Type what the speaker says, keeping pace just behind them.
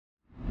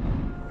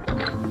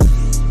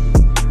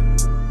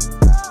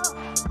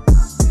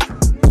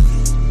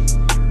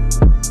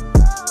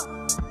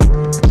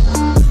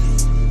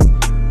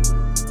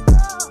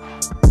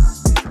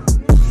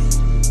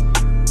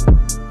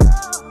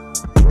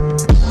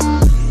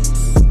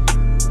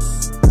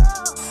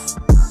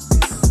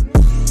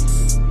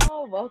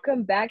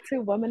welcome back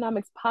to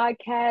Womenomics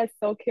podcast,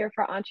 So Care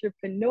for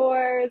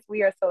Entrepreneurs.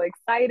 We are so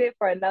excited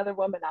for another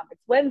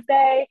Womenomics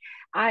Wednesday.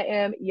 I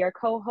am your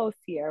co-host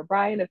here,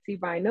 Brian of T.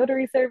 Brian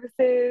Notary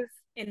Services.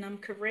 And I'm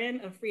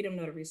Corinne of Freedom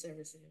Notary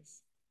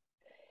Services.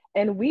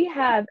 And we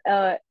have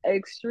an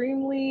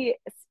extremely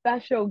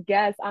special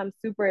guest. I'm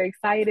super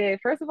excited.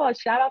 First of all,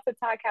 shout out to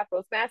Todd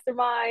Capital's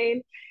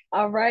Mastermind.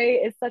 All right.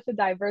 It's such a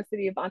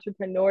diversity of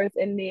entrepreneurs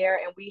in there.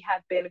 And we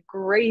have been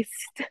graced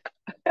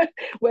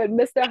with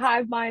Mr.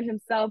 Hive Mind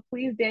himself.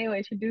 Please, Daniel,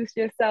 introduce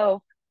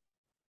yourself.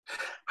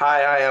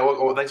 Hi.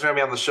 Well, thanks for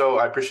having me on the show.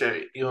 I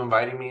appreciate you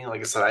inviting me.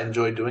 Like I said, I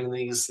enjoy doing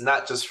these,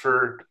 not just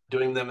for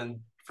doing them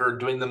and for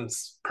doing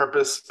them's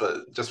purpose,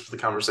 but just for the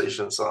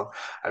conversation. So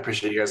I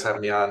appreciate you guys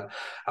having me on.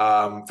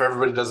 For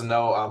everybody who doesn't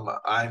know,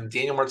 I'm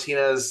Daniel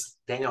Martinez,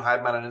 Daniel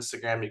Hiveman on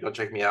Instagram. You go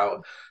check me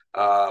out.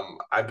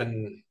 I've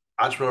been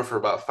entrepreneur for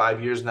about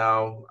 5 years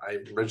now. I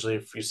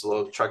originally used to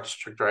load truck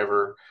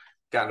driver,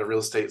 got into real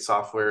estate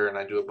software, and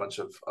I do a bunch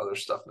of other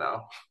stuff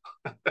now.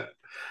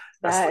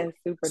 That is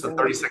super It's the dope.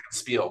 30-second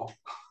spiel.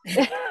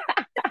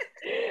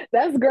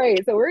 That's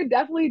great. So we're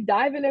definitely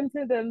diving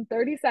into them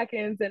 30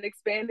 seconds and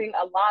expanding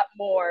a lot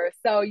more.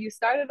 So you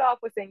started off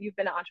with saying you've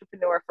been an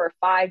entrepreneur for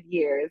 5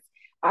 years.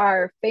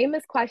 Our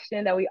famous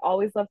question that we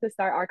always love to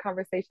start our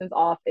conversations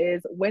off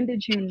is, when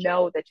did you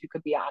know that you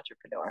could be an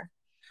entrepreneur?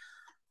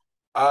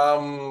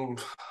 Oh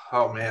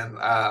man,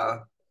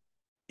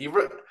 you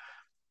re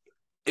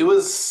it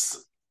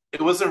was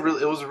it wasn't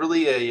really it was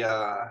really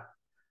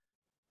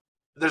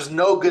there's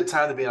no good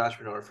time to be an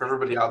entrepreneur for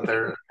everybody out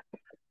there.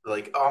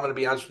 Like, oh, I'm gonna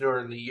be an entrepreneur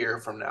in a year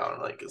from now,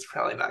 and like it's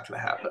probably not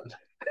gonna happen.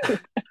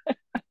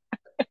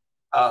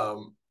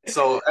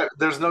 So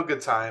there's no good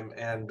time,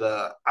 and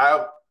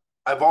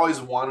I've always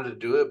wanted to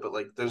do it, but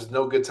like there's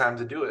no good time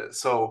to do it.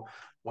 So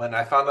when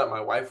I found out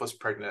my wife was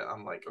pregnant,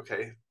 I'm like,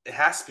 okay, it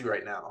has to be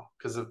right now,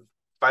 because if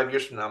 5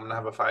 years from now I'm gonna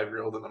have a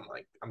 5-year-old, and I'm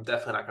like, I'm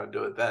definitely not gonna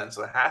do it then.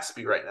 So it has to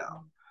be right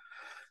now.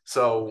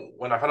 So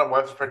when I found out my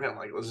wife was pregnant, I'm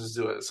like, let's just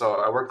do it. So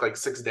I worked like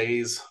 6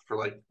 days for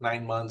like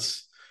 9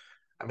 months.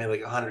 I made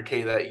like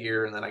 100K that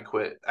year, and then I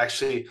quit.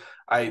 Actually,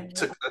 I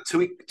took a two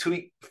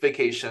week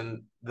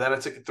vacation, then I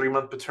took a 3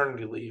 month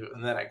paternity leave,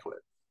 and then I quit.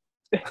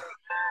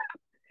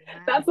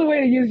 That's the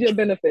way to use your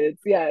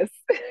benefits. Yes.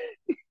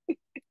 The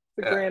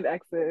Yeah. grand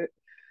exit.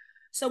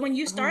 So when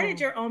you started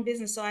Oh. your own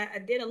business, so I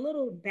did a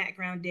little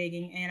background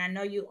digging, and I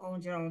know you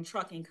owned your own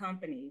trucking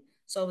company.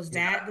 So was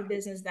that the Yeah.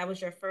 business that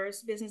was your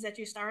first business that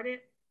you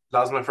started?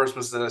 That was my first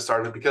business that I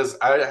started because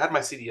I had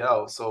my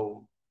CDL.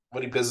 So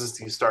what business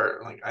do you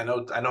start? Like I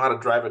know how to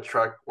drive a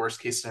truck.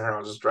 Worst case scenario,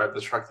 I'll just drive the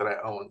truck that I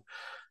own.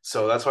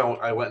 So that's why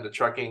I went into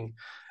trucking,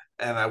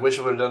 and I wish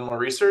I would have done more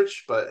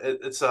research. But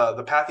it's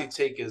the path you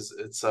take is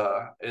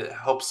it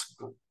helps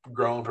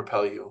grow and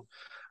propel you.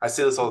 I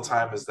say this all the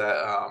time, is that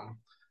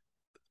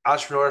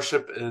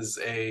entrepreneurship is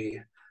a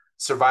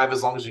survive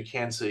as long as you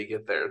can so you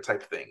get there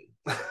type thing.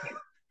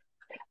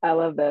 I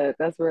love that.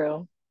 That's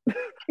real.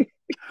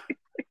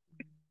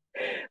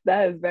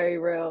 That is very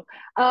real.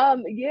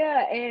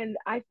 Yeah, and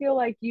I feel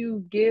like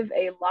you give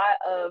a lot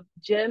of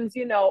gems,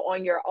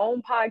 on your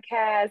own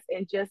podcast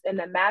and just in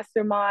the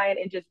mastermind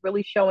and just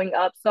really showing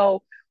up.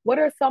 So, what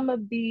are some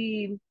of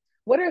the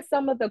what are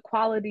some of the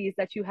qualities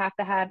that you have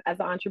to have as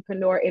an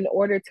entrepreneur in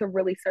order to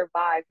really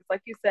survive? Because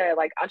like you said,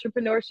 like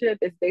entrepreneurship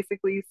is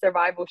basically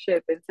survival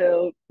ship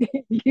until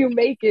you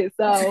make it.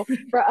 So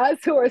for us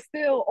who are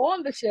still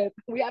on the ship,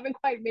 we haven't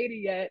quite made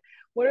it yet.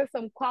 What are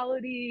some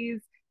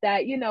qualities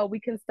that we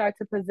can start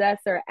to possess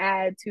or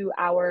add to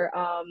our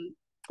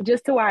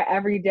just to our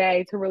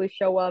everyday to really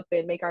show up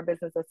and make our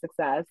business a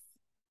success?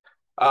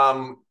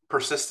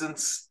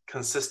 Persistence,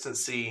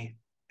 consistency,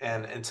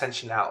 and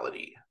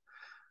intentionality.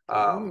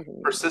 Ooh.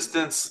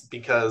 Persistence,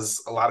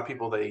 because a lot of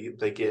people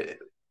they get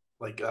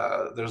like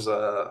there's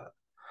a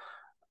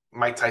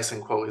Mike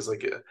Tyson quote. He's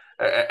like,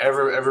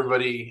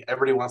 everybody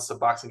wants to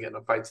box and get in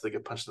a fight so they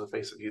get punched in the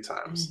face a few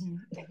times.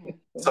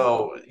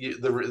 So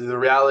the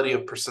reality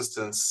of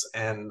persistence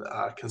and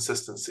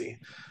consistency.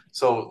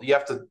 So you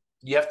have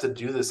to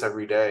do this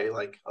every day.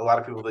 Like a lot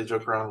of people, they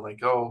joke around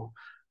like, oh,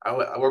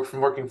 I work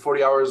from working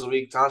 40 hours a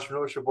week to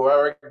entrepreneurship, or I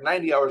work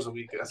 90 hours a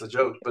week as a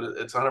joke, but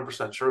it's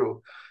 100%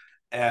 true.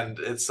 And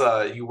it's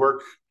you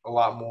work a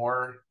lot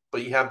more,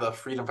 but you have the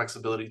freedom,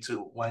 flexibility to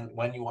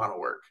when you want to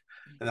work,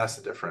 and that's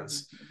the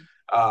difference.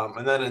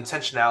 And then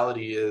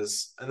intentionality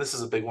is, and this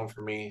is a big one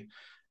for me,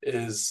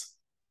 is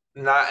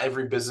not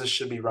every business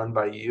should be run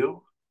by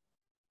you.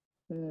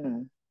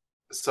 Mm.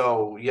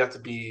 So you have to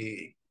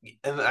be,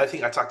 and I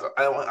think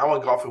I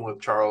went golfing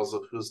with Charles,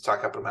 who's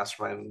Talk Capital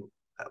Mastermind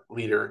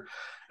leader,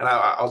 and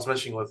I was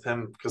mentioning with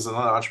him because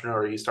another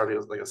entrepreneur, he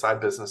started like a side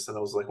business, and it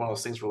was like one of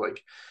those things where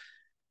like,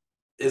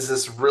 is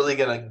this really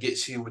gonna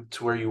get you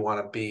to where you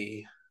want to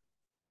be?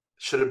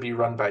 Should it be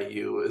run by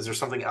you? Is there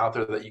something out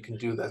there that you can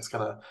do that's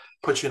gonna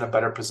put you in a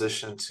better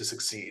position to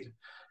succeed?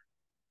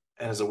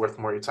 And is it worth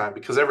more of your time?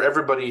 Because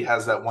everybody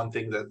has that one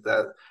thing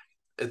that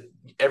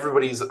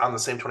everybody's on the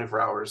same 24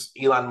 hours.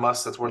 Elon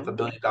Musk, that's worth $1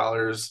 billion,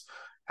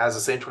 has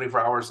the same 24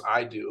 hours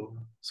I do.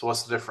 So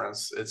what's the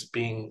difference? It's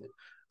being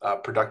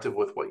productive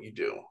with what you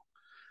do.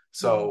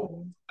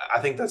 So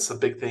I think that's the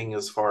big thing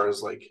as far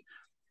as like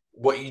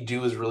what you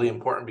do is really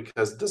important,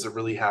 because does it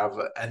really have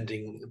an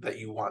ending that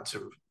you want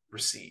to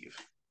receive?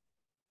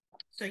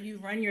 So you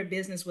run your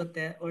business with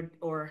the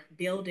or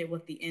build it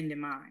with the end in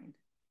mind.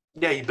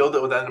 Yeah, you build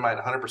it with that in mind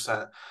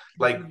 100%.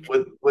 Like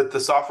Mhm. with the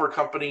software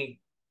company,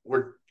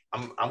 we're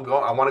I'm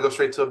going I want to go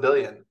straight to a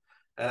billion.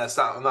 And it's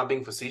not, I'm not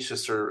being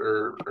facetious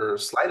or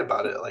slight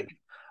about it. Like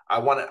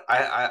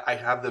I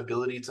have the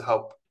ability to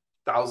help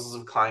thousands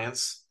of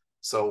clients.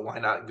 So why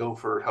not go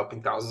for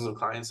helping thousands of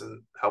clients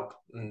and help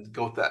and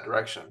go that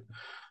direction?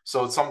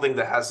 So it's something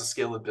that has the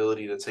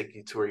scalability to take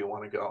you to where you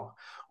want to go,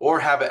 or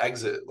have an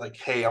exit. Like,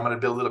 hey, I'm going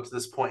to build it up to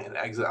this point and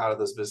exit out of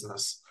this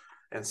business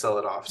and sell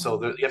it off. So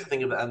there, you have to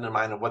think of the end in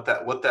mind of what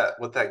that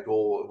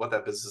goal, what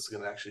that business is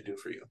going to actually do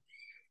for you.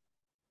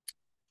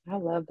 I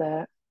love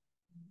that.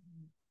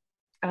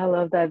 I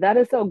love that. That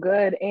is so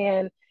good.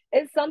 And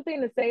it's something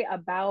to say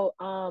about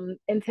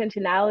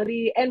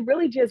intentionality and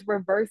really just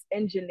reverse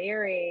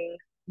engineering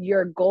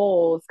your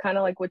goals, kind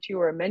of like what you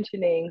were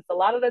mentioning. So a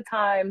lot of the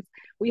times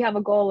we have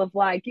a goal of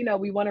like,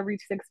 we want to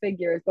reach six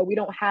figures, but we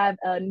don't have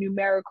a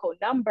numerical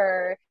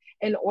number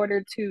in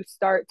order to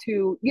start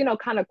to,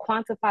 kind of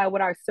quantify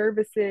what our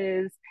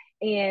services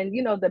and,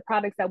 the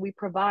products that we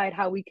provide,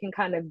 how we can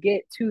kind of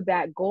get to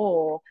that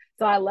goal.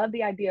 So I love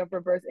the idea of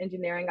reverse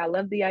engineering. I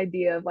love the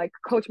idea of, like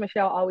Coach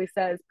Michelle always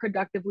says,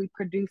 productively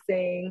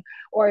producing,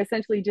 or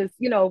essentially just,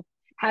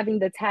 having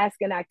the task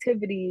and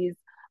activities.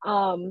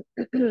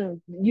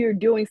 You're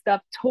doing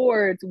stuff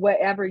towards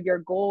whatever your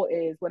goal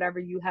is, whatever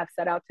you have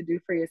set out to do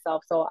for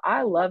yourself. So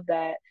I love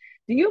that.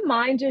 Do you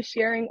mind just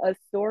sharing a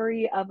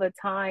story of a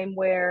time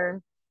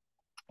where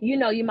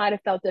you might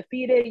have felt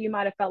defeated, you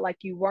might have felt like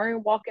you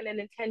weren't walking in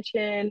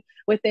intention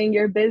within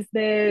your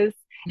business,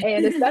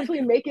 and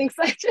especially making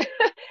such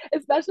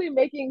especially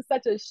making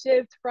such a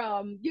shift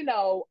from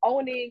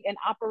owning and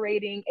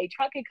operating a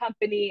trucking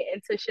company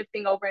into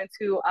shifting over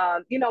into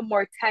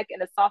more tech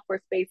in a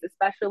software space,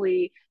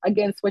 especially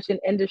again switching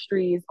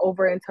industries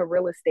over into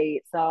real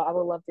estate. So I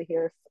would love to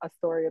hear a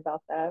story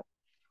about that.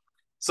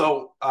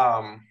 So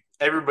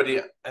everybody,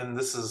 and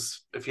this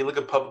is, if you look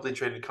at publicly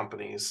traded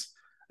companies,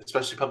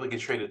 especially publicly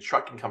traded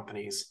trucking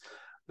companies,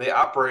 they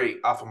operate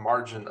off a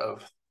margin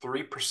of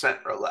 3%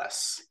 or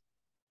less.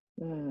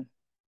 Mm,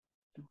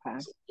 okay.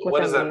 So What what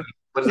that does that mean? mean?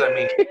 What does that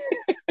mean?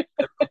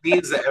 It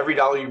means that every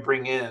dollar you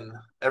bring in,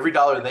 every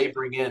dollar they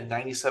bring in,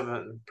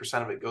 97%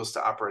 of it goes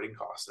to operating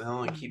costs, and they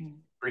only keep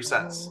 3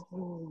 cents.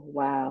 Oh,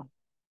 wow.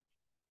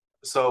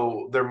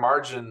 So their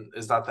margin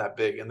is not that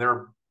big, and they're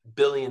 $1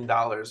 billion.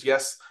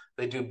 Yes,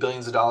 they do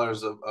billions of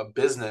dollars of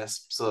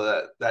business,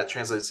 so that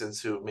translates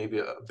into maybe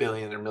a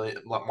billion or million,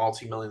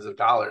 multi millions of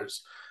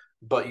dollars.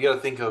 But you got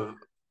to think of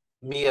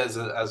me as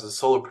a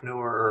solopreneur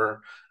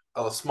or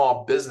a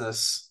small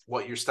business,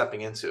 what you're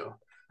stepping into,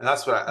 and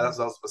that's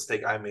the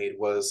mistake I made,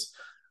 was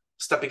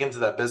stepping into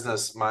that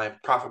business. My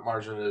profit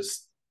margin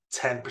is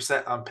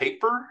 10% on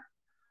paper,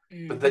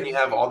 but then you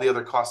Mm-hmm. have all the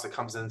other costs that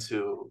comes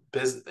into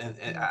business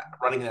and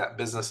running that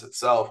business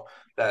itself,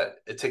 that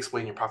it takes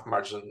away in your profit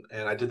margin.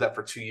 And I did that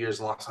for 2 years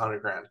and lost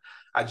 100 grand.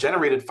 I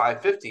generated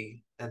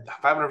 550 and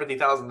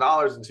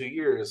 $550,000 in 2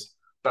 years,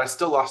 but I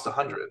still lost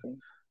 100.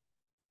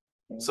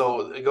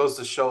 So it goes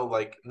to show,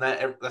 like,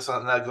 that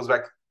goes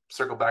back,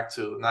 circle back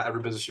to, not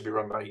every business should be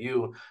run by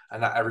you,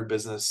 and not every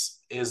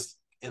business is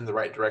in the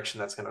right direction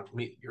that's going to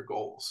meet your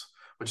goals.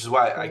 Which is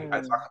why I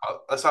talk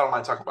about, that's why I don't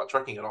mind talking about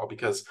trucking at all,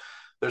 because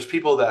there's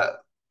people that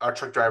are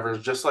truck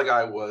drivers just like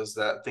I was,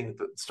 that think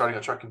that starting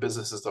a trucking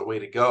business is the way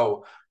to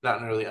go, not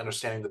really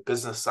understanding the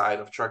business side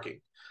of trucking.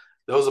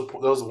 There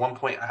was one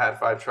point I had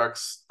 5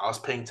 trucks. I was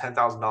paying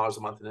 $10,000 a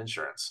month in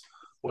insurance.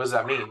 What does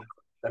that mean?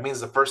 That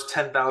means the first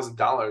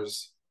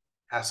 $10,000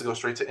 has to go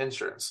straight to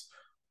insurance.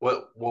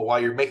 Well, while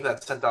you're making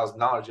that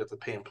 $10,000, you have to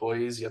pay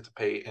employees, you have to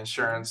pay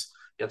insurance,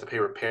 you have to pay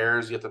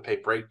repairs, you have to pay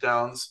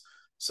breakdowns.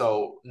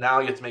 So now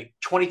you have to make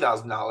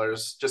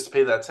 $20,000 just to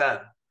pay that 10.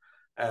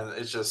 And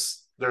it's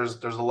just, there's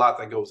a lot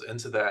that goes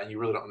into that, and you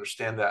really don't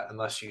understand that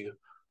unless you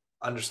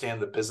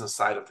understand the business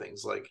side of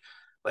things. Like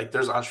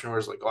there's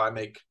entrepreneurs like, oh, I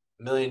make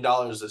 $1 million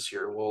this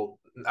year. Well,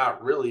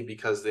 not really,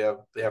 because they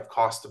have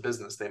cost of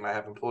business. They might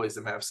have employees,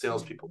 they might have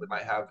salespeople, they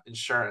might have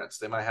insurance,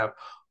 they might have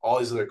all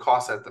these other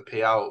costs that have to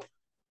pay out.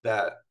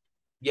 That,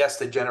 yes,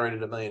 they generated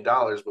 $1 million,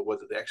 but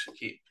what did they actually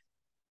keep?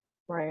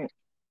 Right.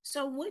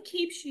 So what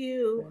keeps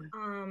you,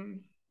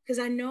 because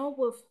I know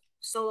with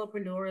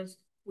solopreneurs,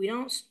 we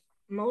don't,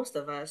 most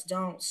of us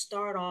don't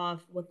start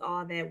off with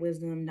all that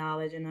wisdom,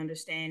 knowledge, and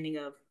understanding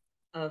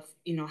of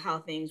how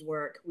things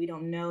work. We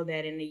don't know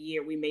that in a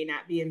year we may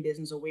not be in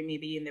business, or we may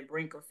be in the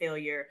brink of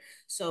failure.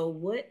 So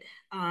what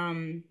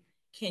can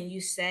you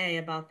say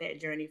about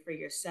that journey for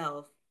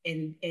yourself,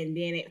 and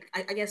being,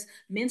 I guess,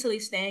 mentally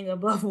staying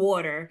above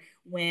water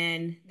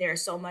when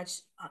there's so much,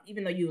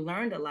 even though you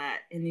learned a lot,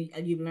 and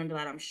you've learned a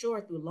lot, I'm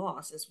sure, through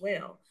loss as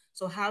well.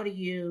 So how do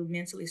you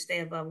mentally stay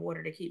above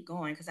water to keep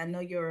going? Because I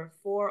know you're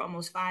 4,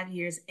 almost 5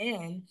 years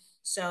in.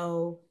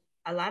 So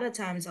a lot of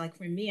times, like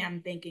for me,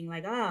 I'm thinking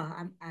like, oh,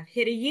 I've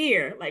hit a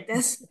year. Like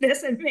that's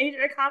a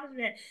major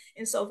accomplishment.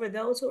 And so for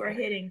those who are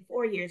hitting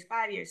 4 years,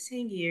 5 years,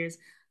 10 years,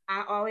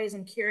 I always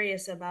am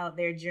curious about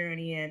their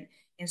journey,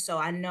 and so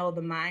I know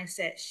the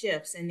mindset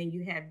shifts. And then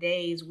you have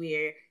days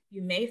where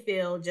you may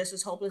feel just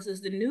as hopeless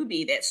as the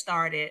newbie that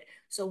started.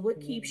 So what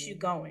keeps you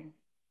going?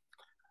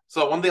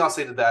 So one thing I'll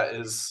say to that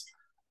is,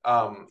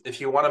 if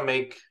you want to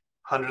make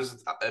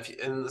hundreds,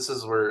 and this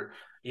is where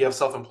you have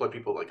self-employed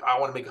people like, I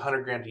want to make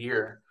 100 grand a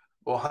year.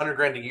 Well, 100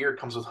 grand a year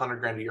comes with 100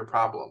 grand a year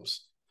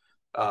problems.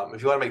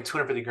 If you want to make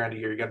 250 grand a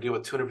year, you got to deal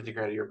with 250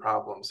 grand a year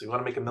problems. If you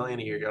want to make a million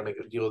a year, you got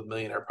to deal with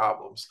millionaire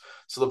problems.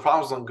 So the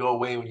problems don't go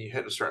away when you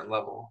hit a certain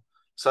level.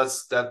 So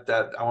that's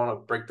that I want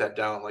to break that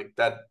down. Like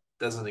that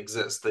doesn't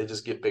exist. They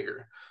just get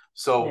bigger.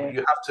 So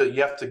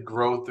you have to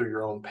grow through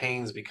your own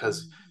pains,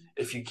 because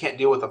if you can't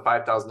deal with a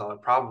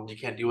 $5,000 problem, you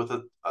can't deal with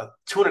a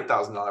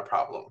 $200,000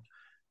 problem.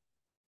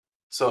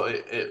 So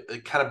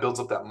it kind of builds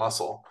up that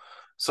muscle.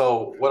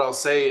 So what I'll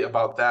say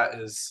about that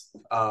is,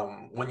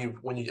 when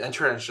you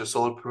enter into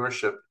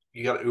solopreneurship,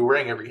 you're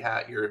wearing every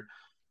hat.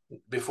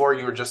 Before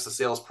you were just a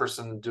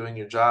salesperson doing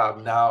your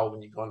job. Now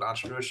when you go into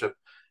entrepreneurship,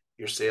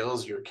 your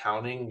sales, your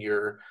accounting,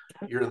 your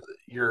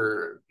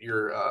your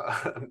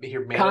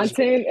management,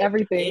 content,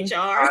 everything.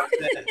 HR.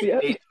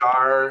 Yep.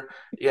 HR.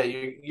 Yeah,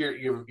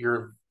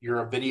 you're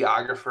a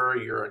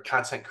videographer, you're a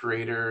content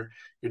creator,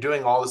 you're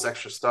doing all this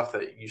extra stuff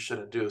that you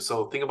shouldn't do.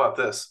 So think about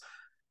this.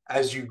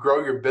 As you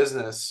grow your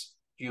business,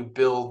 you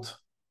build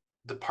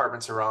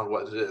departments around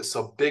what it is.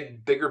 So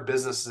bigger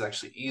business is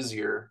actually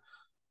easier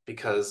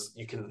because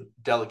you can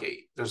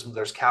delegate.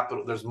 There's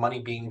capital, there's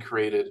money being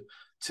created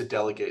to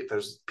delegate.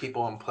 There's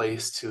people in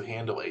place to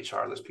handle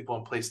HR. There's people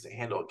in place to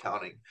handle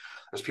accounting.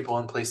 There's people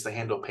in place to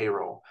handle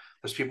payroll.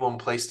 There's people in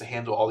place to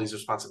handle all these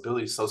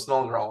responsibilities. So it's no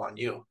longer all on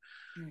you.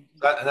 And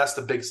that's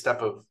the big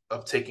step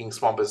of taking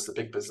small business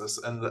to big business.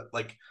 And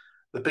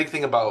the big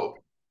thing about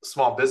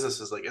small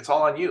business is like, it's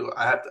all on you.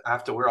 I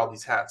have to wear all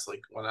these hats.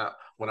 Like when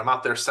I'm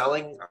out there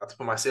selling, I have to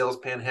put my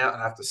salesman hat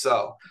and I have to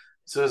sell.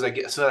 As soon as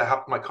I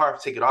hop in my car, I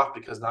have to take it off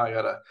because now I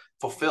gotta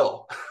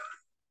fulfill.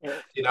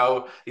 You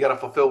gotta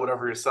fulfill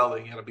whatever you're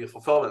selling. You gotta be a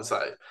fulfillment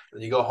side.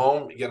 And you go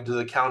home, you gotta do the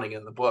accounting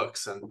and the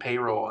books and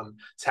payroll and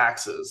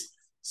taxes.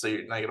 So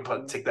now you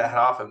gotta take that hat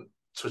off and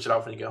switch it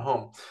off when you get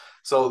home.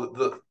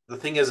 So the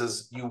thing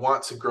is you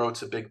want to grow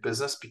to big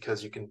business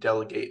because you can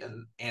delegate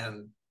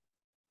and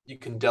you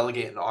can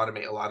delegate and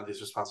automate a lot of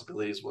these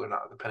responsibilities where they're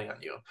not depending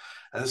on you.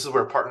 And this is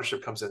where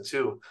partnership comes in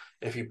too.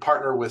 If you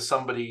partner with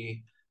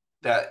somebody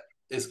that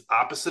is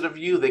opposite of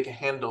you, they can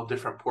handle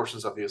different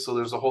portions of you. So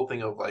there's a whole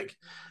thing of like,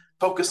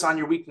 focus on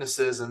your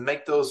weaknesses and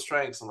make those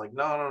strengths. I'm like,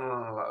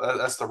 no.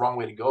 That's the wrong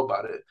way to go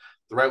about it.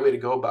 The right way to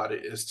go about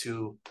it is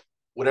to,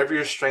 whatever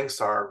your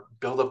strengths are,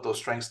 build up those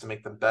strengths to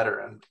make them better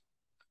and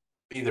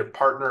either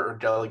partner or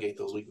delegate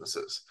those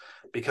weaknesses,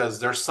 because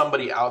there's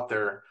somebody out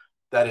there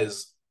that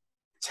is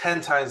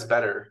 10 times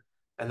better,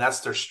 and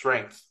that's their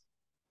strength,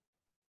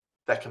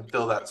 that can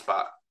fill that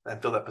spot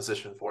and fill that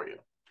position for you.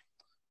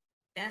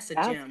 That's a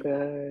That's gem.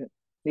 good.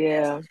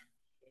 Yeah.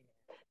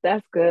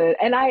 That's good.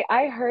 And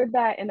I heard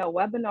that in a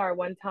webinar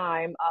one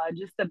time,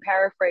 just to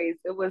paraphrase,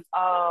 it was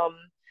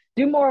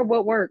do more of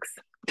what works.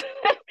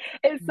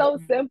 It's so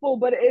simple,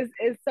 but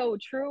it's so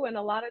true. And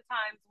a lot of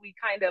times we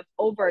kind of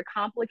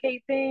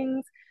overcomplicate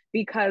things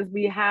because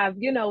we have,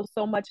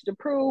 so much to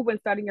prove when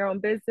starting your own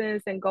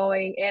business and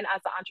going in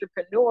as an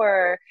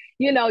entrepreneur.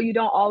 You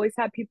don't always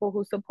have people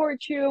who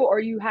support you,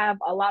 or you have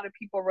a lot of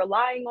people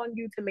relying on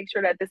you to make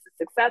sure that this is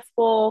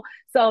successful.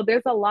 So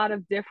there's a lot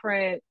of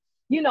different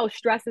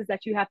stresses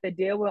that you have to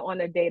deal with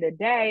on a day to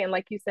day. And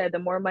like you said, the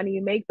more money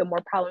you make, the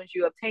more problems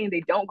you obtain.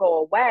 They don't go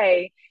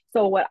away.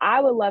 So what I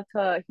would love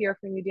to hear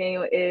from you,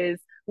 Daniel, is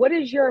what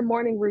does your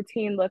morning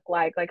routine look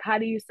like? Like, how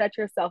do you set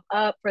yourself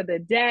up for the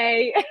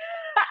day?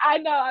 I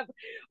know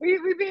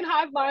we've been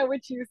hive mind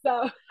with you,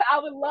 so I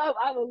would love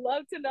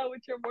to know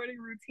what your morning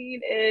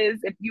routine is.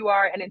 If you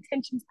are an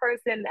intentions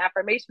person, an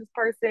affirmations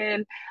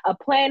person, a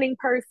planning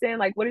person,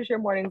 like what does your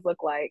mornings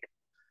look like?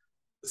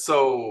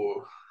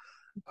 So,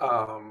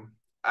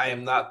 I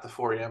am not the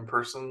 4 a.m.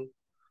 person.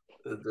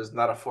 There's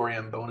not a 4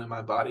 a.m. bone in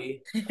my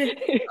body.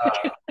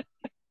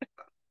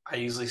 I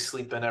usually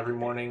sleep in every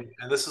morning.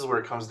 And this is where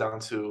it comes down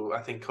to,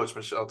 I think Coach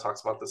Michelle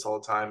talks about this all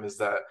the time, is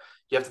that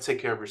you have to take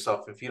care of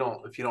yourself. If you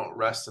don't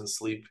rest and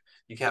sleep,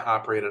 you can't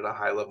operate at a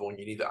high level, and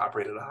you need to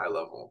operate at a high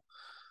level.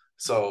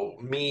 So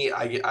me,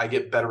 I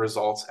get better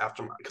results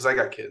because I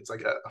got kids. I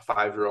got a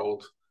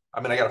 5-year-old.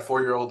 I mean, I got a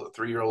 4-year-old, a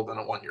 3-year-old, and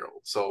a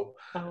 1-year-old. So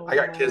I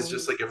got kids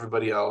just like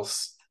everybody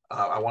else.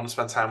 I want to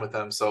spend time with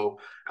them. So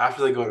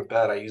after they go to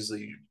bed, I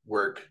usually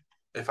work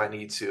if I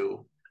need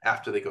to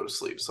after they go to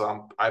sleep.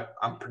 So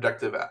I'm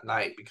productive at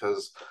night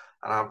because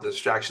I don't have the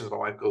distractions. My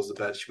wife goes to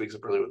bed. She wakes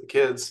up early with the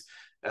kids,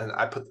 and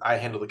I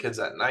handle the kids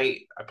at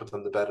night. I put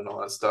them to bed and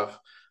all that stuff.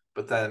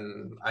 But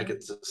then I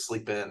get to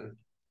sleep in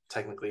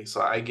technically.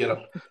 So I get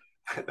up.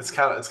 It's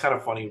kind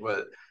of funny,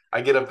 but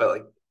I get up at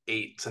like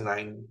 8 to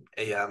 9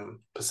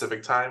 a.m.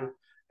 Pacific time,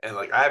 and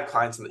like I have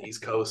clients in the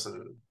East Coast,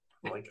 and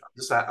I'm like,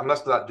 I'm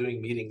just not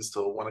doing meetings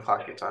till 1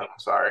 o'clock your time. I'm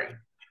sorry.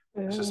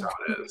 That's just Yeah,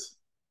 how it is.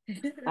 I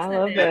That's not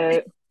love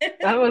bad. it.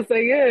 I would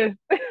say, yeah,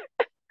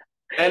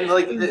 And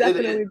like it's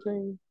definitely a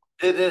dream.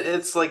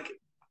 it's like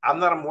I'm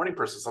not a morning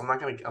person, so I'm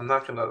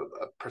not gonna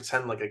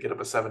pretend like I get up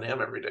at 7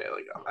 a.m. every day.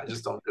 Like I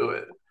just don't do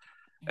it.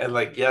 And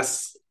like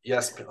yes,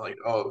 like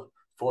oh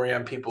 4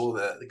 a.m. people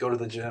that go to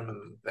the gym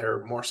and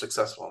they're more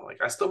successful. I'm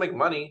like I still make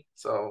money,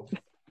 so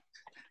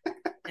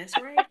That's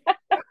right.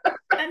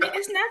 I mean,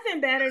 it's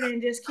nothing better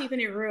than just keeping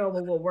it real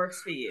with what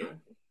works for you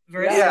Yeah,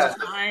 versus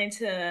trying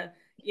to,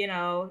 you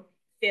know,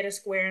 fit a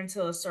square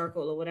into a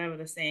circle or whatever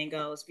the saying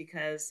goes,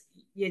 because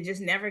you're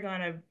just never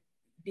going to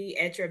be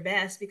at your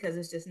best because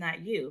it's just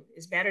not you.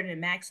 It's better to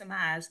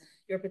maximize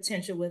your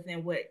potential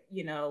within what,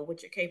 you know,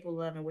 what you're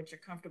capable of and what you're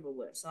comfortable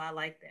with. So I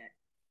like that.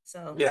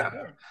 So, yeah.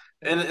 yeah.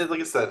 And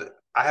like I said,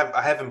 I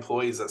have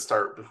employees that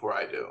start before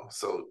I do.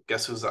 So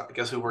guess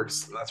who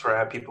works? That's where I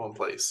have people in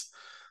place.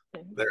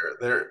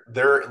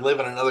 They're live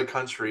in another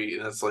country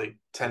and it's like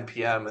 10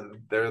 p.m.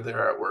 and they're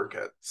there at work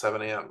at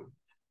 7 a.m.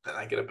 and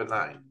I get up at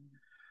 9.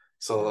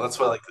 So that's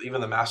why like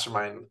even the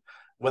mastermind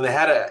when they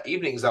had it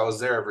evenings, I was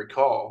there every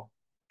call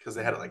because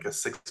they had it like at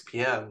 6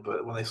 p.m.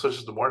 But when they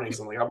switched it to mornings,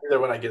 I'm like, I'll be there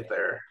when I get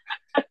there.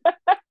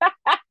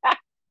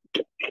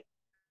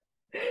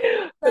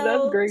 but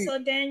that's So, great.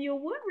 so Daniel,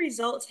 what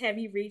results have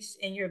you reached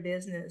in your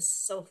business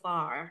so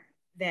far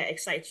that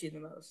excites you the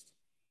most?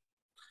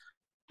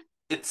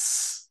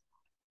 It's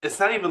it's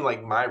not even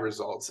like my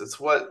results. It's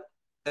what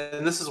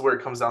and this is where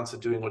it comes down to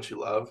doing what you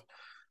love.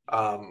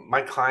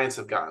 My clients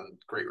have gotten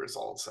great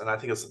results, and I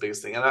think it's the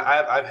biggest thing. And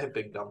I've hit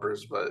big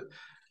numbers, but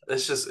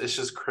it's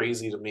just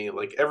crazy to me.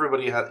 Like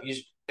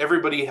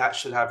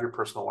should have your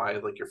personal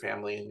life, like your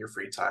family and your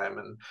free time,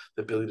 and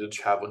the ability to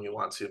travel when you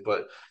want to.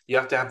 But you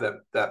have to have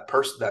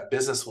that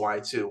business why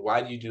too.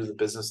 Why do you do the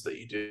business that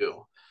you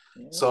do?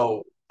 Yeah.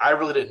 So I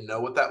really didn't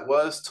know what that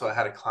was till I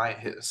had a client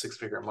hit a 6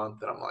 figure a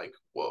month, and I'm like,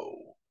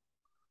 whoa,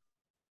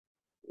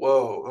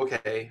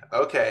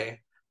 okay.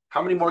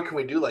 How many more can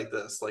we do like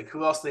this? Like,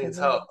 who else needs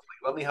help? Mhm.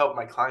 Like, let me help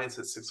my clients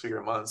at 6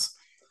 figure months.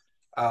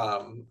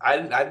 I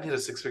didn't hit a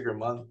 6 figure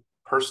month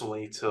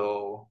personally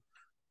till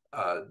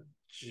uh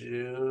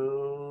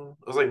June.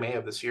 It was like May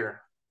of this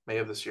year. May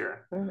of this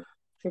year. Mm. I,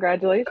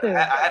 Congratulations. I,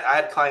 had, I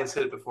had clients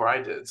hit it before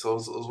I did, so it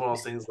was one of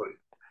those things. Like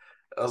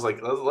I was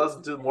like, let's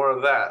do more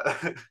of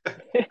that.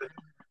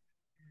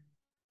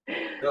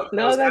 No, it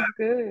No, was that's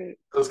good.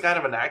 it was kind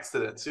of an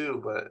accident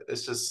too, but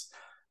it's just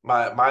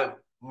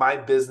my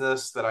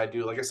business that I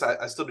do. Like I said,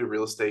 I still do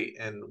real estate,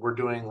 and we're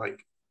doing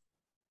like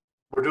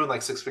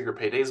 6 figure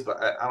paydays,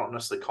 but I don't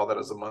necessarily call that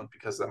as a month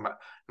because that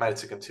might have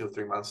taken 2 or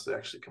 3 months to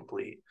actually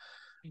complete.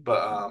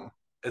 But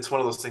it's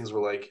one of those things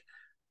where like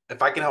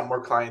if I can help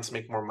more clients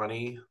make more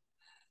money,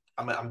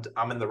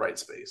 I'm in the right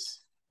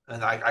space,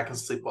 and I can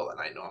sleep well at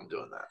night. Know I'm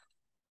doing that.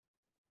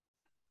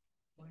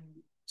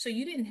 So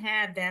you didn't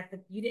have that, but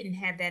you didn't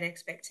have that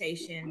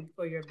expectation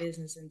for your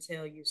business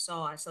until you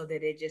saw it, so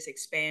that it just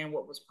expand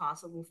what was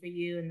possible for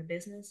you in the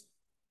business.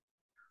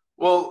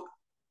 Well,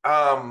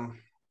 um,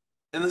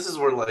 and this is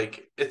where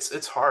like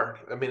it's hard.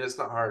 I mean, it's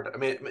not hard. I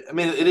mean,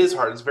 it is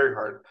hard. It's very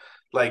hard.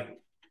 Like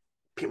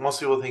most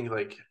people think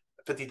like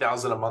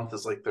 50,000 a month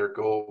is like their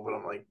goal, but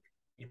I'm like,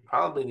 you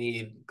probably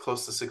need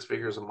close to 6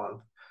 figures a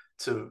month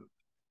to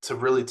to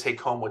really take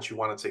home what you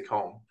want to take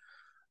home.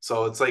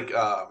 So it's like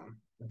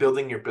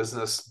building your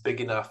business big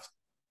enough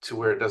to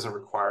where it doesn't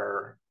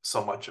require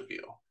so much of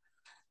you.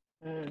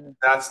 Mm.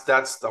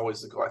 That's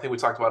always the goal. I think we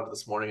talked about it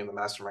this morning in the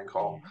mastermind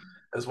call. Yeah.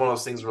 It's one of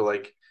those things where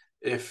like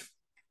if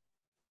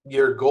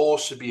your goal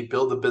should be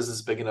build a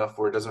business big enough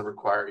where it doesn't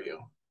require you,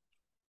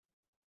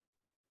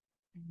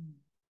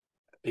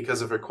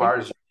 because if it Yeah.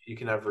 requires you, you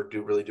can never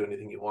do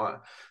anything you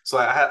want. So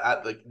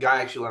I the guy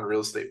I actually learned real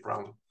estate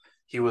from.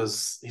 He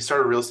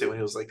started real estate when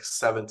he was like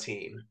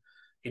 17.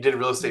 He did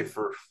real estate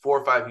for 4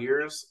 or 5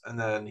 years, and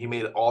then he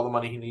made all the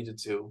money he needed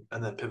to,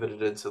 and then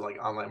pivoted into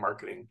like online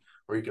marketing,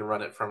 where you can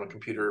run it from a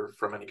computer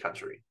from any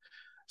country.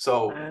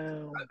 So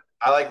Wow.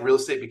 I like real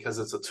estate because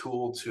it's a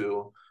tool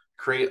to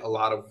create a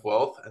lot of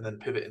wealth and then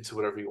pivot into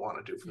whatever you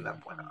want to do from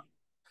that point on.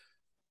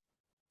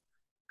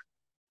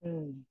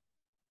 Mm.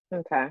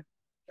 Okay.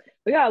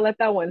 We gotta let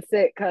that one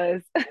sit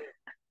because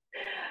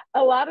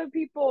a lot of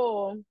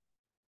people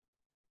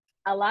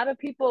a lot of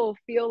people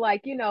feel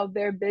like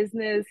their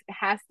business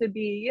has to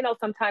be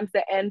sometimes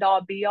the end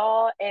all be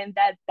all, and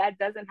that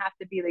doesn't have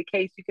to be the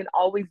case. You can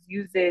always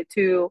use it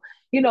to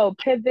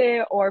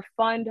pivot or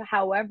fund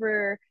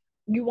however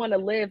you want to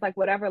live, like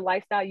whatever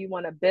lifestyle you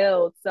want to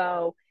build.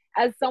 So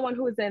as someone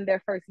who is in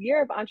their first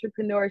year of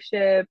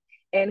entrepreneurship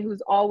and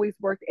who's always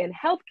worked in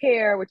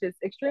healthcare, which is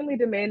extremely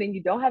demanding,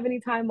 you don't have any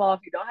time off,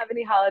 you don't have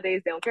any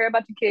holidays, they don't care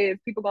about your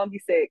kids, people gonna be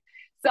sick.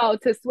 So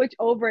to switch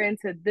over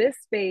into this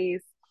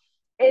space,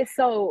 it's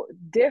so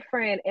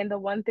different. And the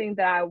one thing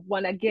that I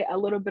want to get a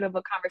little bit of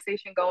a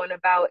conversation going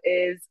about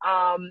is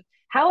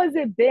how has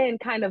it been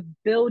kind of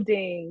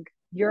building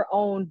your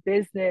own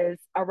business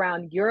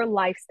around your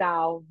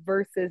lifestyle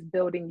versus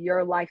building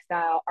your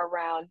lifestyle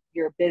around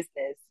your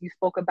business? You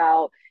spoke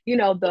about,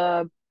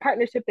 the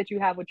partnership that you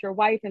have with your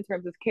wife in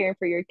terms of caring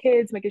for your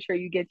kids, making sure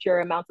you get your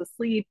amounts of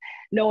sleep,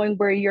 knowing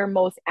where your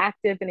most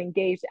active and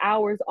engaged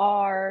hours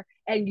are,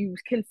 and you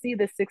can see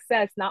the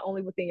success not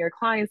only within your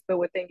clients but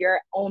within your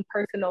own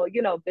personal,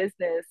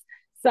 business.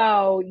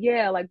 So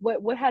yeah, like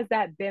what has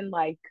that been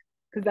like?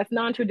 Because that's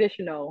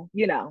non-traditional.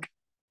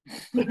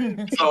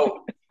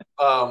 So,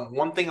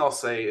 one thing I'll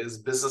say is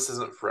business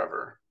isn't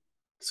forever.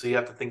 So you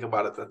have to think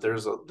about it that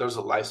there's a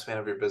lifespan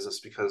of your business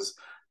because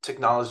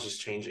technology is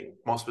changing.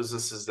 Most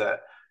businesses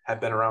that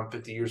have been around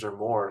 50 years or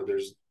more,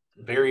 there's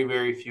very,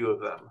 very few of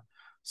them.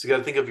 So you got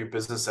to think of your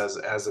business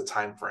as a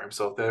time frame.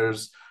 So if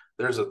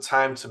there's a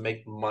time to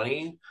make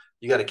money,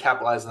 you got to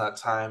capitalize on that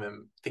time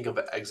and think of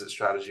an exit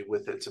strategy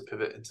with it to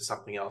pivot into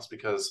something else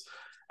because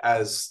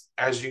as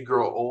you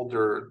grow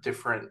older,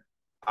 different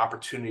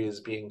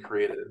opportunities being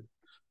created.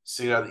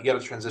 So you got to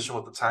transition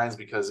with the times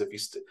because if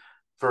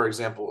for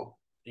example,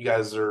 you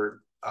guys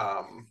are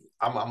I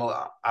don't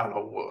know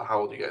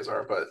how old you guys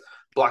are, but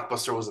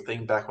Blockbuster was a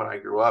thing back when I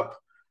grew up,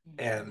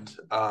 and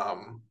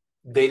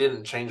they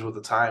didn't change with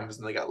the times,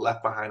 and they got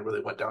left behind where they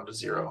went down to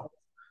zero.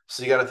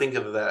 So you got to think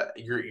of that.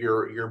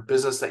 Your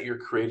business that you're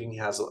creating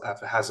has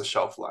a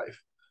shelf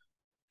life.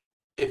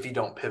 If you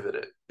don't pivot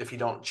it, if you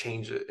don't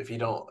change it, if you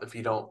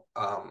don't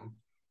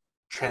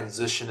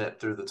transition it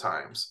through the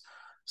times.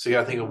 So you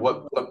got to think of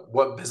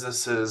what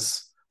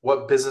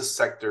business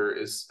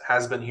sector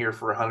has been here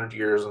for 100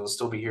 years and will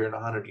still be here in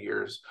 100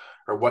 years,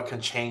 or what can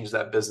change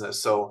that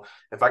business. So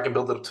if I can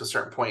build it up to a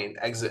certain point and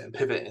exit and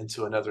pivot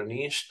into another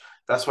niche,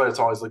 that's why it's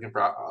always looking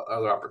for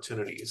other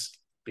opportunities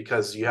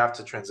because you have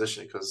to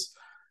transition because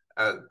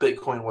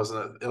Bitcoin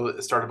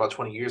it started about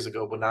 20 years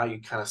ago, but now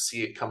you kind of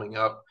see it coming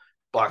up,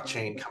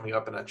 blockchain coming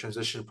up and a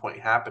transition point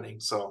happening.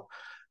 So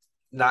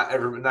not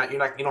every not you're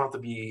not you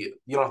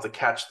don't have to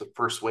catch the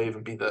first wave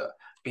and be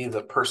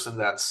the person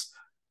that's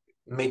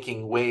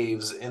making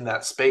waves in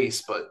that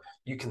space, but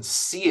you can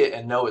see it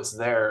and know it's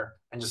there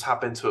and just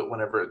hop into it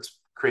whenever it's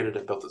created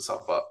and built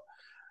itself up.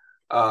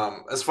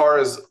 As far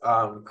as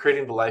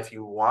creating the life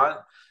you want,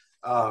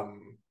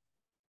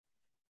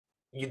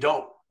 you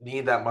don't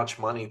need that much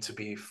money to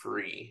be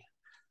free.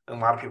 And a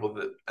lot of people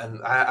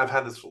I've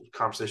had this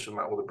conversation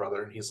with my older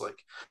brother, and he's like,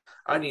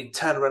 I need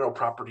 10 rental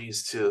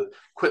properties to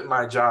quit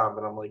my job.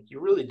 And I'm like,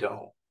 you really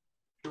don't.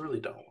 You really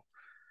don't.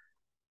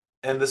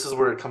 And this is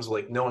where it comes to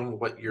like knowing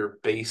what your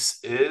base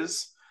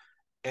is.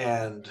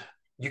 And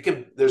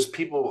there's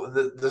people,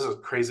 this is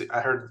crazy.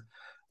 I heard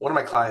one of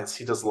my clients,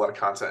 he does a lot of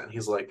content, and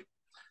he's like,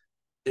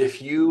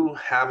 if you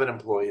have an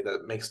employee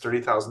that makes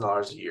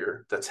 $30,000 a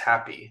year that's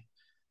happy,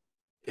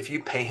 if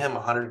you pay him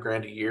 100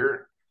 grand a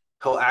year,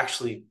 he'll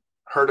actually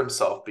hurt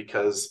himself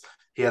because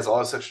he has all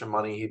this extra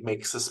money. He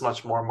makes this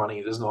much more money.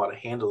 He doesn't know how to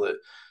handle it.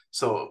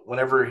 So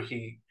whenever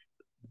he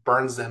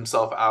burns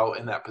himself out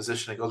in that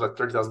position, it goes like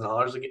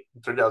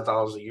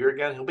 $30,000 a year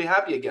again, he'll be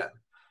happy again.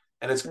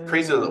 And it's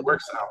crazy that it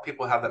works out.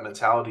 People have that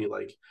mentality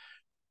like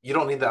you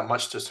don't need that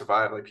much to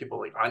survive. Like people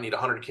like I need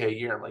 100K a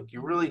year. I'm like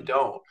you really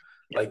don't.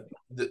 Like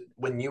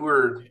when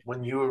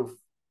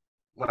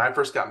I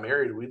first got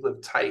married, we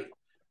lived tight,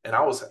 and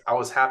I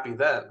was happy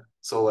then.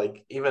 So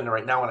like even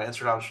right now when I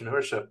entered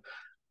entrepreneurship,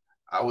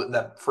 in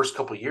that first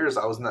couple of years,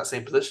 I was in that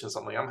same position. So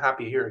I'm like, I'm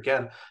happy here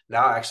again.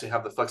 Now I actually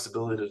have the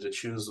flexibility to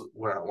choose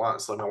where I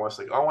want. So like my wife's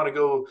like, oh, I want to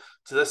go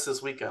to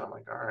this weekend. I'm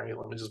like, all right,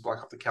 let me just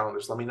block off the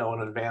calendars. Let me know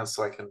in advance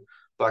so I can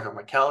block off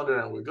my calendar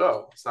and we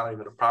go. It's not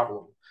even a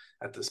problem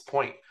at this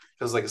point.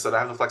 Because like I said, I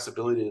have the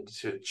flexibility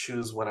to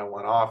choose when I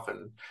want off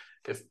and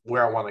if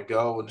where I want to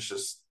go. And it's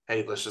just,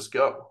 hey, let's just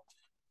go.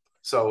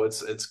 So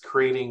it's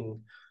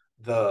creating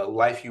the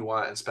life you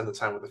want and spend the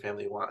time with the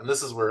family you want. And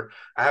this is where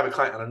I have a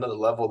client on another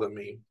level than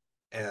me,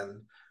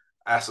 and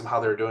asked them how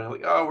they were doing.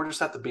 Like, oh, we're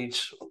just at the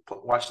beach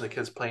watching the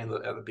kids playing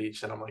at the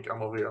beach, and I'm like,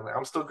 I'm over here. I'm like,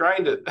 I'm still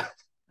grinding.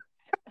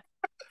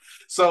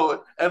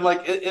 So and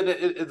like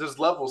there's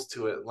levels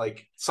to it.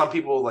 Like some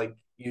people like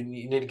you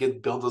need to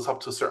build this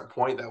up to a certain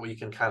point that way you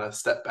can kind of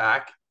step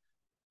back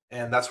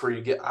and that's where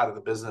you get out of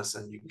the business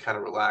and you can kind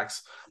of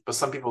relax. But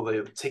some people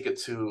they take it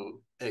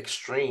to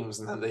extremes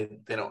and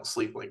then they don't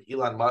sleep. Like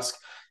Elon Musk,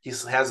 he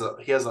has a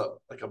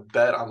like a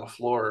bed on the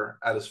floor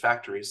at his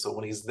factory, so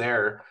when he's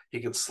there, he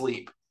can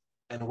sleep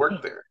and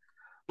work there.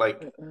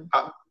 Like,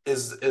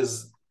 is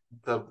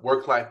the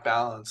work life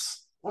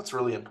balance what's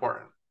really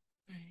important?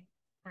 Right,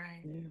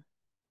 right. Yeah.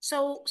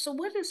 So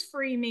what does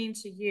free mean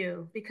to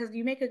you? Because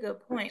you make a good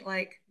point.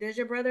 Like, does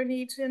your brother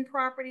need 10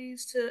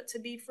 properties to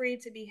be free,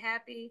 to be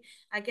happy?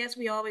 I guess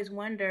we always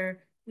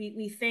wonder,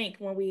 we think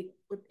when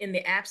in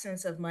the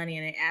absence of money,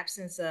 in the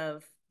absence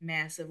of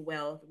massive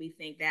wealth, we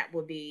think that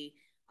will be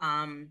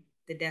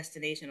the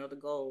destination or the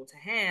goal to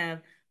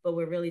have, but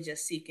we're really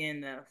just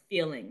seeking the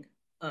feeling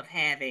of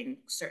having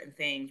certain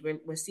things.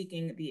 We're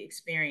seeking the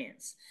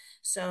experience.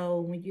 So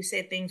when you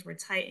said things were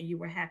tight and you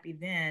were happy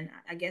then,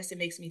 I guess it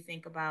makes me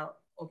think about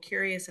or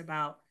curious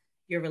about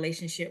your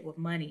relationship with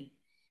money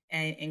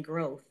and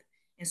growth.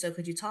 And so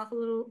could you talk a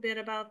little bit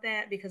about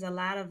that? Because a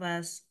lot of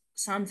us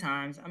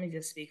sometimes, let me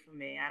just speak for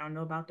me. I don't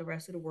know about the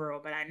rest of the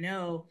world, but I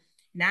know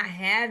not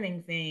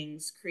having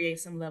things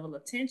creates some level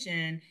of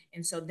tension.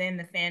 And so then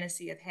the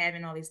fantasy of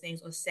having all these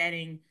things or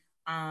setting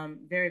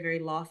very, very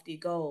lofty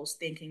goals,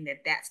 thinking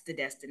that that's the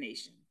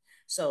destination.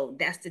 So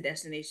that's the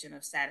destination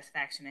of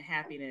satisfaction and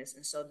happiness.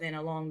 And so then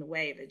along the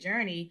way, the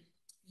journey,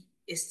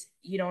 it's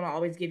you don't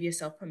always give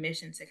yourself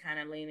permission to kind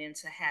of lean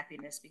into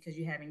happiness because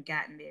you haven't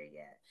gotten there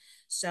yet.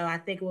 So I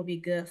think it will be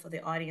good for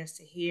the audience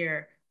to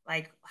hear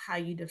like how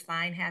you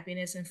define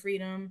happiness and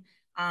freedom,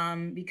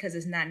 because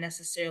it's not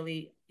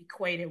necessarily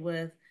equated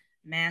with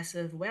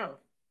massive wealth.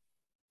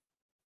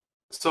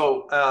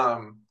 So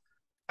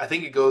I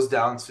think it goes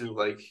down to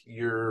like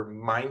your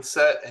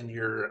mindset and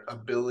your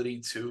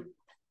ability to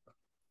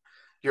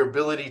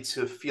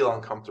feel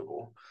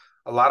uncomfortable.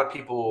 A lot of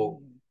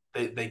people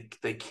they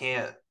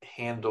can't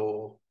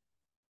handle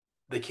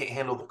the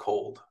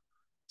cold.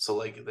 So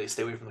like they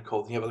stay away from the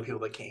cold. And you have other people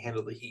that can't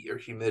handle the heat or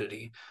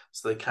humidity,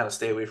 so they kind of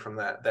stay away from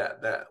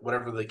that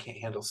whatever they can't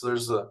handle. So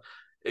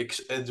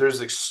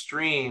there's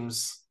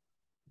extremes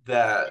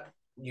that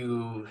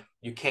you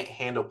can't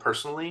handle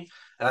personally,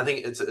 and I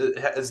think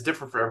it's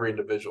different for every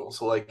individual.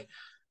 So like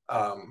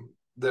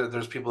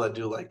there's people that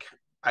do like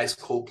ice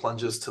cold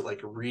plunges to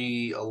like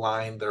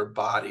realign their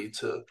body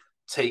to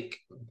take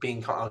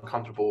being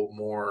uncomfortable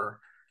more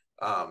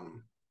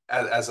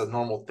as a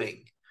normal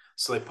thing.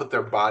 So they put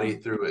their body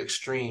through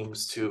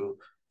extremes to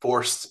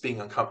force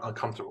being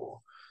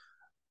uncomfortable.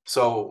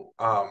 So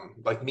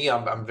like me,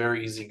 I'm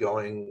very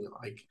easygoing.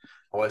 Like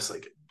always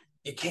like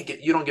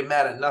you don't get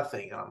mad at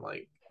nothing. And I'm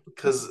like,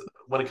 because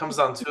when it comes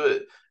down to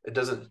it,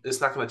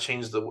 it's not going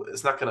to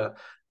it's not going to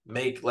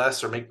make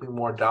less or make me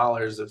more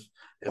dollars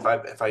if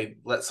I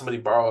let somebody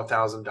borrow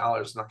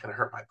 $1,000. It's not going to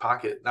hurt my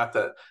pocket. Not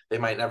that they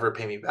might never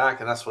pay me back.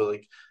 And that's what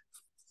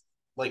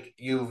like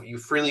you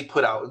freely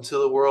put out into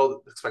the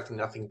world expecting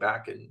nothing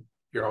back, and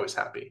you're always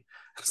happy.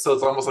 So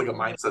it's almost like a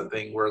mindset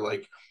thing where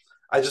like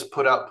I just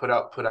put out.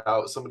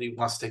 Somebody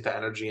wants to take that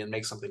energy and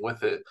make something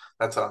with it,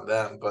 that's on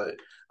them. But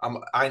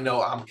I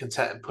know I'm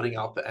content in putting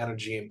out the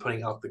energy and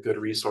putting out the good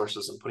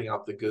resources and putting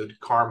out the good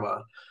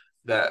karma,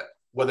 that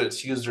whether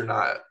it's used or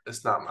not,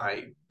 it's not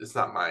my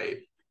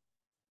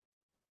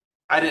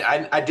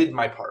I did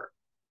my part.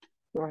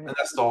 Right. And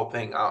that's the whole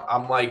thing.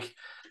 I'm like,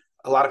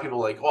 a lot of people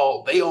are like,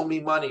 well, they owe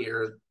me money,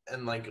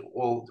 and like,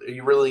 well, are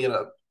you really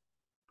gonna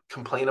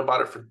complain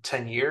about it for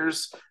 10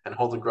 years and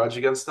hold a grudge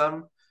against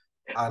them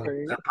on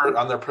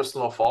their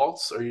personal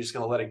faults, or are you just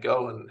gonna let it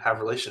go and have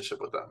a relationship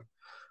with them?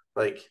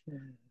 Like,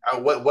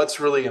 what's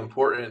really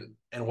important,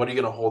 and what are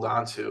you gonna hold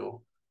on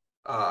to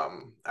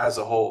as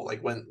a whole?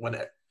 Like when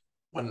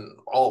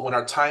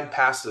our time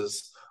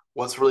passes,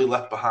 what's really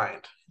left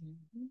behind?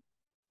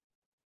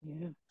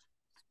 Yeah.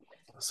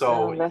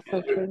 So that's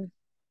so true.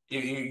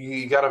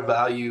 You gotta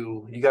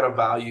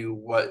value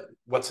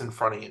what's in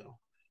front of you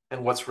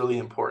and what's really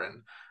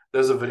important.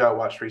 There's a video I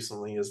watched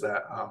recently, is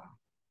that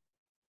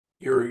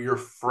your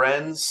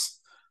friends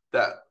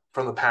that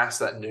from the past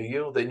that knew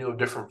you, they knew a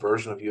different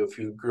version of you if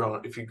you've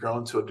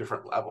grown to a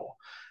different level.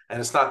 And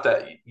it's not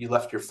that you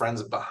left your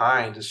friends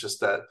behind, it's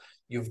just that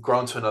you've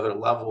grown to another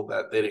level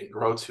that they didn't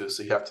grow to,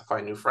 so you have to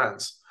find new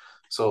friends.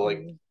 So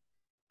like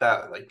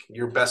that, like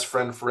your best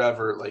friend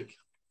forever, like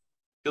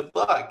good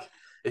luck.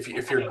 If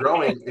you're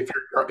growing,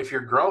 if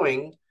you're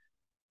growing,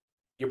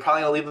 you're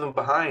probably gonna leave them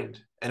behind.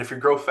 And if you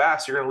grow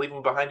fast, you're gonna leave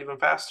them behind even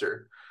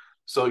faster.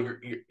 So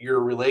your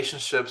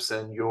relationships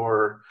and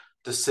your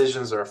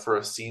decisions are for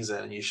a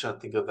season, and you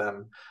shouldn't think of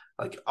them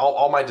like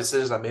all my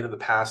decisions I made in the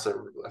past.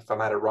 If I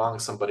might have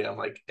wronged somebody, I'm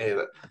like, hey,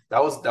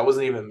 that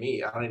wasn't even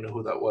me. I don't even know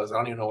who that was. I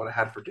don't even know what I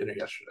had for dinner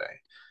yesterday.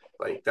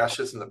 Like that's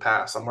just in the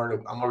past. I'm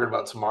worried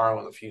about tomorrow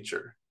and the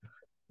future.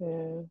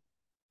 Yeah.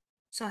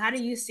 So how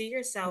do you see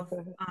yourself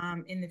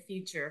in the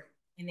future?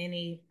 In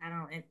any, I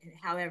don't, in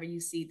however you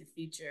see the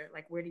future,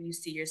 like where do you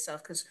see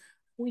yourself? Because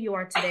who you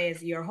are today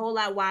is you're a whole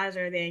lot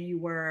wiser than you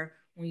were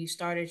when you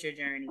started your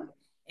journey.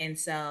 And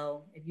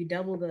so if you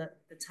double the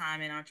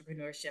time in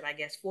entrepreneurship, I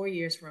guess 4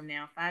 years from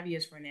now, 5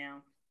 years from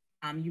now,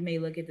 you may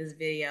look at this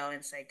video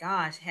and say,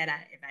 gosh,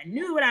 if I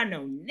knew what I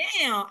know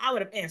now, I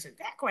would have answered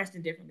that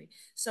question differently.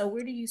 So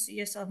where do you see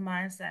yourself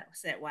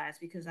mindset wise?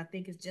 Because I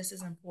think it's just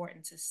as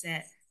important to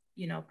set,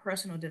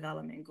 personal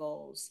development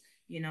goals,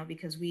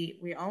 because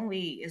we're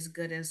only as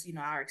good as,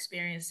 our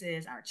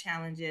experiences, our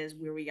challenges,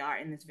 where we are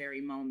in this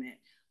very moment,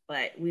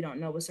 but we don't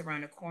know what's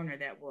around the corner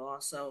that will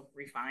also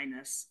refine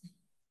us.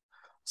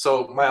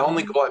 So my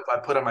only goal I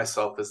put on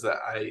myself is that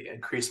I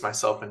increase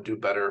myself and do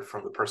better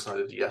from the person I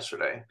did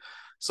yesterday.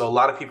 So a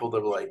lot of people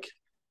that were like,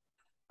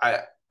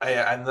 I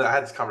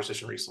had this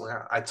conversation recently.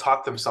 I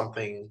taught them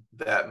something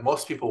that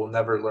most people will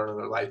never learn in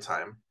their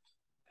lifetime.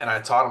 And I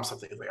taught them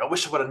something like, I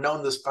wish I would have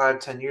known this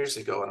 5-10 years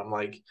ago. And I'm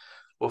like,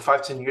 well,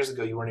 5-10 years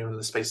ago, you weren't even in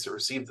the space to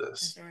receive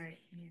this. That's right.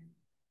 Yeah.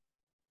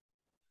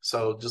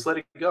 So just let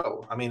it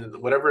go. I mean,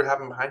 whatever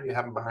happened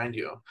behind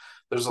you.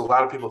 There's a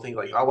lot of people think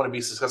like, I want to be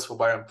successful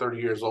by I'm 30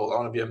 years old. I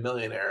want to be a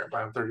millionaire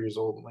by I'm 30 years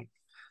old. I'm like,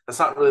 that's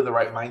not really the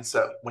right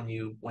mindset when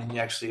you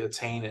actually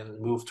attain and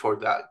move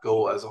toward that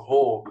goal as a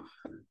whole,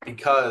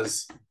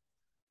 because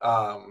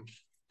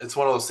it's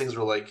one of those things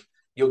where like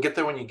you'll get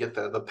there when you get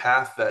there. The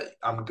path that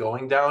I'm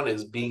going down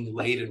is being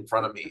laid in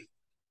front of me.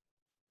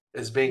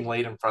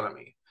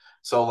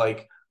 So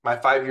like my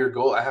 5-year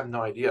goal, I have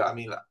no idea. I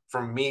mean,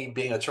 from me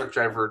being a truck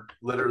driver,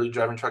 literally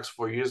driving trucks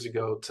 4 years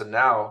ago to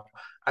now,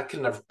 I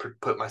could never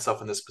put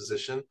myself in this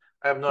position.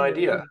 I have no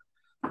idea.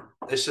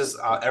 It's just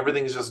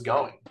everything's just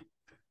going.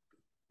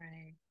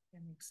 Right.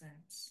 That makes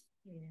sense.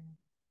 Yeah.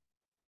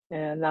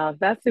 Yeah, no,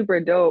 that's super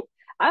dope.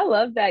 I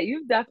love that.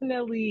 You've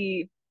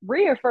definitely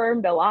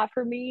reaffirmed a lot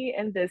for me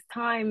in this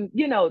time,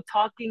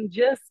 talking,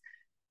 just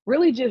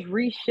really just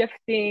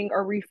reshifting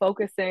or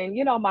refocusing,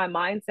 my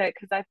mindset.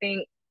 Cause I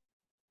think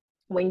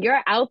when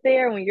you're out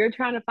there, when you're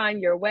trying to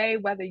find your way,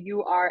 whether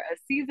you are a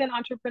seasoned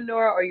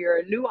entrepreneur or you're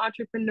a new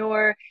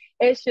entrepreneur,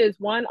 it's just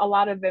one, a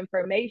lot of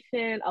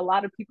information, a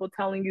lot of people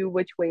telling you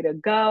which way to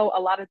go, a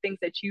lot of things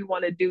that you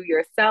want to do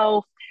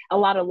yourself, a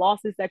lot of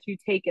losses that you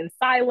take in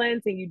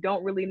silence and you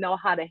don't really know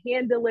how to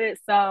handle it.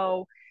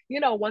 So,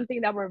 one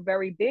thing that we're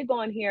very big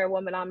on here at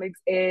Womenomics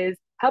is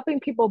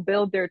helping people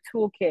build their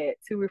toolkit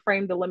to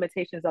reframe the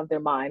limitations of their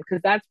mind,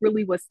 because that's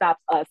really what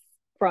stops us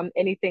from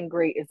anything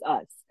great is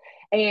us.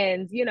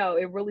 And,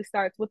 it really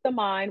starts with the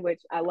mind,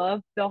 which I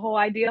love the whole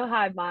idea of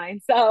hive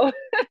mind. So,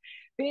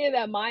 being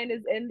that mind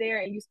is in there,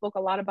 and you spoke a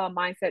lot about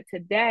mindset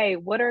today,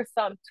 what are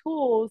some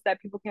tools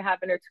that people can have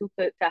in their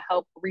toolkit to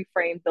help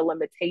reframe the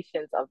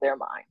limitations of their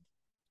mind?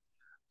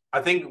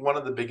 I think one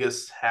of the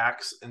biggest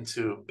hacks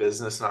into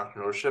business and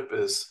entrepreneurship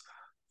is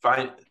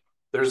find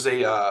there's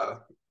a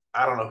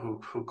I don't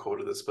know who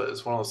quoted this, but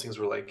it's one of those things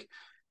where like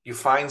you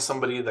find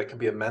somebody that can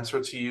be a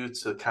mentor to you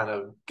to kind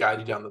of guide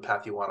you down the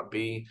path you want to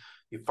be.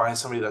 You find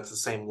somebody that's the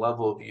same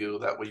level of you,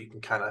 that way you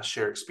can kind of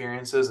share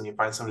experiences, and you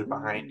find somebody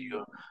behind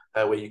you,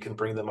 that way you can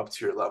bring them up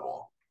to your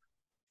level.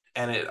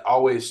 And it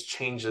always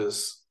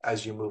changes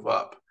as you move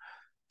up.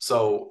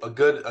 So a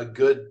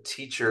good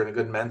teacher and a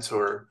good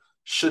mentor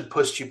should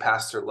push you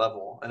past their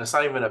level, and it's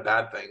not even a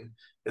bad thing.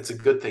 It's a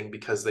good thing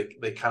because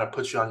they kind of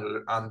put you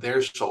on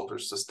their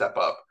shoulders to step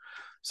up.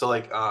 So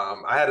like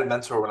I had a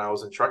mentor when I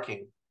was in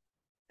trucking,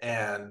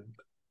 and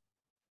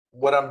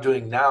what I'm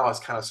doing now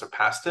has kind of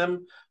surpassed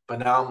him. But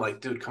now I'm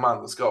like, dude, come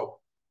on, let's go.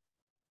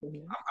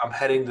 Mm-hmm. I'm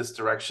heading this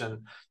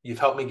direction. You've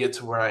helped me get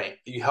to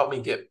you helped me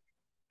get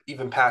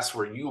even past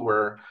where you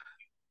were.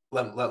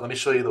 Let me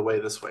show you the way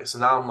this way. So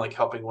now I'm like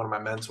helping one of my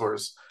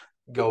mentors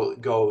go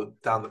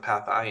down the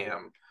path I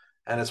am.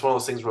 And it's one of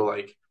those things where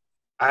like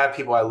I have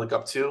people I look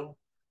up to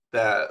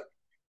that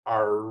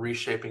are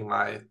reshaping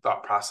my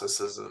thought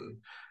processes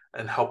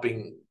and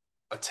helping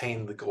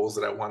attain the goals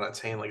that I want to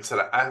attain. Like I said,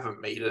 I haven't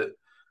made it.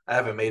 I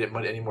haven't made it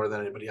any more than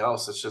anybody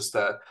else. It's just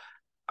that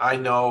I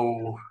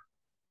know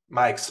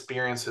my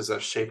experiences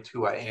have shaped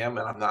who I am,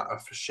 and I'm not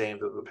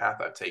ashamed of the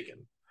path I've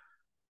taken.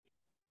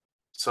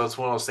 So it's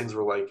one of those things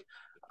where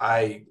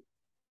I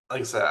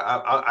like I said,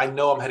 I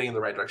know I'm heading in the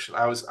right direction.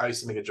 I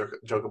used to make a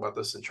joke about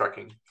this in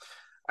trucking.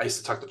 I used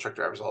to talk to truck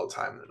drivers all the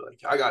time. And they're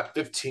like, I got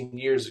 15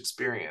 years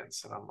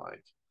experience. And I'm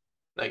like,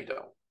 no, you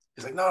don't.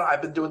 He's like, no,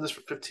 I've been doing this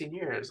for 15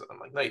 years. I'm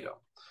like, no, you don't.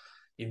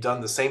 You've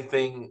done the same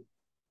thing.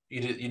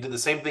 You did the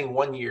same thing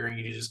 1 year and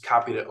you just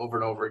copied it over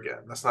and over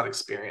again. That's not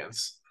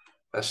experience.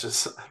 That's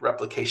just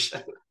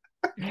replication.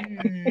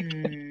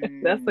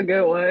 That's a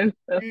good one.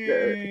 That's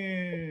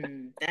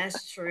good.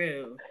 That's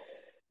true.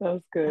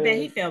 That's I bet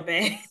he good. felt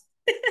bad.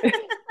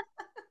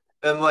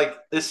 And like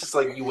it's just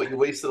like you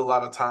wasted a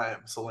lot of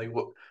time. So like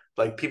what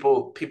like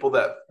people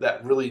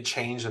that really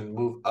change and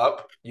move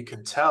up, you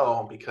can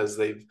tell because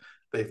they've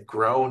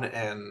grown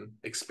and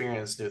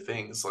experienced new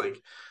things.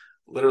 Like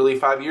literally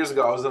 5 years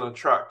ago, I was in a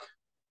truck.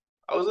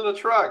 I was in a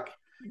truck.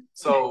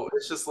 So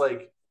it's just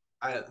like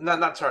I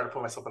not trying to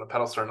put myself on a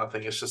pedestal or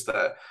nothing. It's just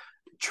that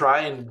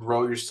try and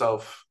grow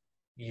yourself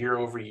year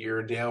over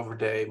year, day over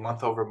day,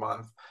 month over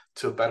month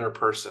to a better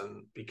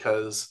person,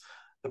 because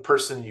the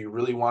person you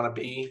really want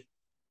to be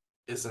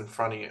is in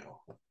front of you.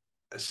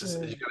 It's just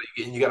Mm.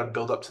 you got to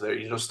build up to there.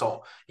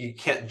 You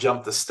can't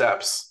jump the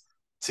steps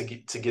to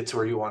get to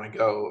where you want to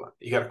go.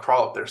 You got to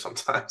crawl up there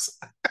sometimes.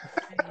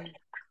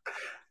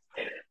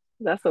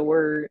 That's a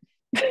word.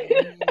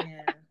 Yeah.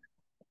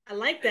 I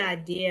like the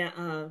idea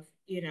of,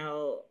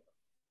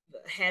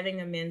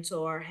 having a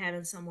mentor,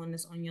 having someone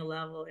that's on your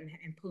level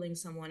and pulling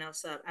someone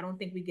else up. I don't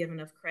think we give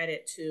enough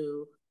credit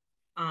to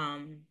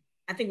um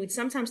I think we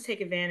sometimes take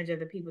advantage of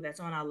the people that's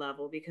on our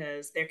level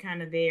because they're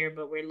kind of there,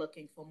 but we're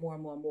looking for more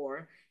and more and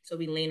more. So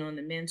we lean on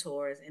the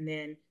mentors, and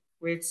then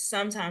we're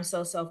sometimes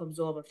so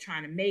self-absorbed of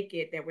trying to make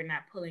it that we're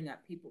not pulling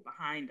up people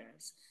behind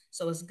us.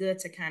 So it's good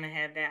to kind of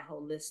have that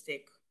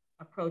holistic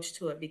approach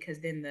to it, because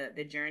then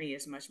the journey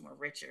is much more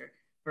richer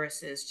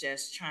versus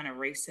just trying to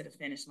race to the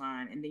finish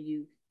line and then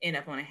you end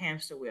up on a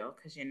hamster wheel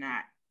because you're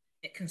not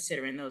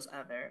considering those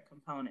other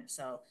components.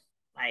 So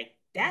like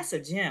that's a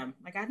gem.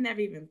 Like I've never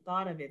even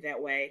thought of it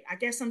that way. I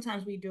guess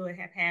sometimes we do it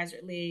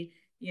haphazardly.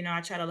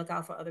 I try to look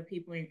out for other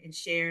people and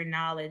share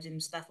knowledge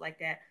and stuff like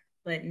that,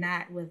 but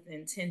not with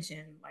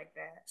intention like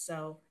that.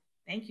 So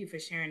thank you for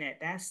sharing that.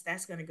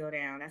 That's gonna go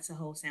down. That's a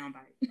whole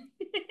soundbite.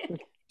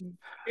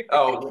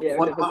 Oh, Yeah,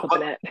 we're gonna put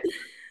something at.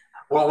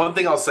 Well, one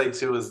thing I'll say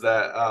too is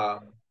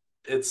that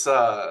it's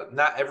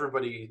not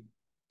everybody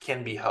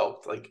can be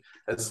helped. Like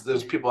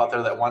there's people out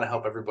there that want to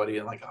help everybody,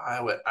 and like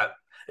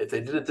if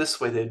they did it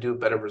this way, they'd do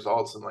better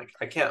results. And like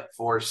I can't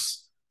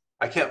force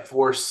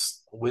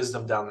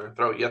wisdom down their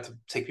throat. You have to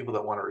take people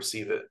that want to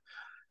receive it.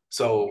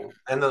 So,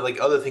 and then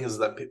like other things is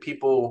that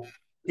people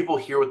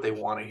hear what they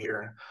want to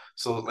hear.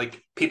 So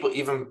like people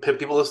listen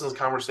to this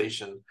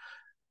conversation.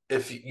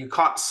 If you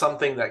caught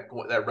something that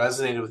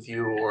resonated with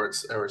you or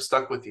it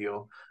stuck with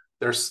you,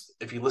 there's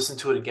if you listen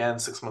to it again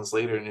 6 months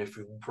later, and if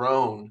you've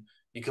grown,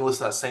 you can listen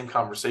to that same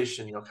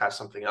conversation, you'll catch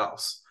something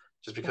else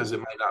just because it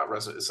might not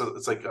resonate. So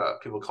it's like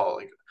people call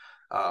it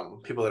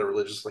like people that are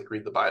religious like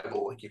read the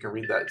Bible. Like you can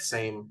read that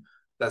same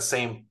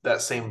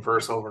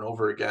verse over and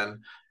over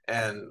again,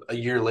 and a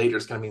year later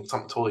it's going to mean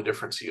something totally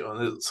different to you.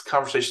 And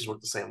conversations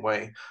work the same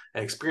way,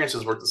 and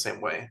experiences work the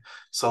same way.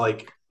 So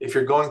like if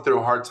you're going through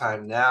a hard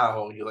time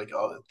now, you're like,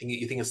 oh,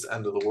 you think it's the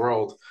end of the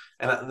world.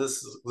 And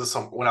this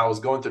when I was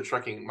going through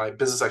trucking, my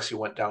business actually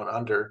went down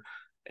under,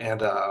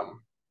 and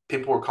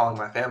people were calling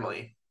my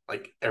family.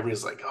 Like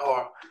everybody's like,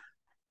 oh,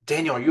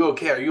 Daniel, are you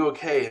okay? Are you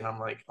okay? And I'm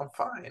like, I'm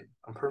fine.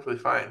 I'm perfectly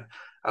fine.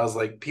 I was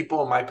like,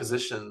 people in my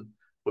position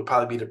would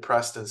probably be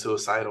depressed and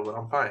suicidal, but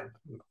I'm fine.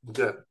 I'm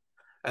good.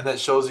 And that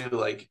shows you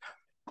like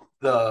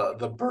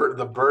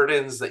the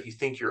burdens that you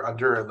think you're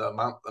under and the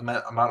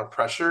amount of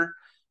pressure.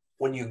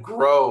 When you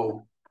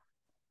grow,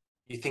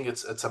 you think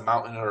it's a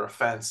mountain or a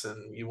fence,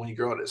 and when you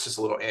grow it, it's just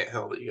a little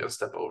anthill that you got to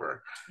step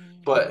over.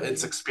 Mm-hmm. But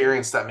it's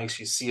experience that makes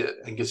you see it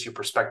and gives you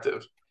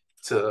perspective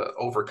to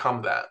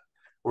overcome that.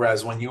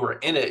 Whereas when you were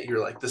in it,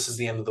 you're like, this is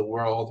the end of the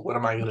world. What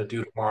am I going to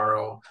do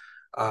tomorrow?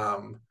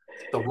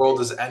 The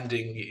world is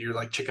ending. You're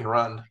like Chicken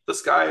Run. The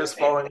sky is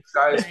falling. The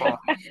sky is falling.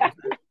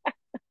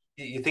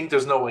 You think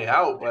there's no way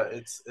out, but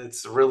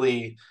it's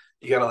really,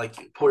 you got to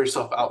like pull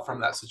yourself out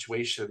from that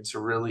situation to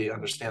really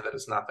understand that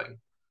it's nothing.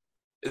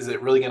 Is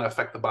it really going to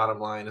affect the bottom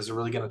line? Is it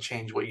really going to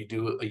change what you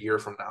do a year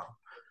from now?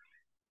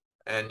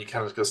 And you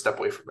kind of go step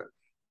away from it.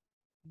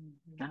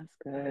 That's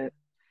good.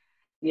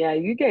 Yeah,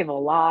 you gave a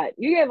lot.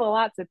 You gave a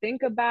lot to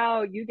think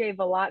about. You gave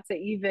a lot to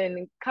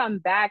even come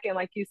back. And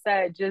like you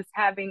said, just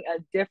having a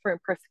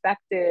different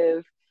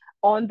perspective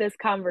on this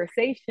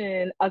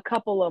conversation a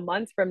couple of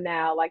months from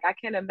now. Like I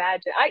can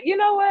imagine. You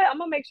know what? I'm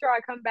gonna make sure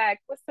I come back.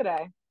 What's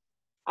today?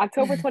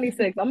 October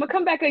 26th. I'm gonna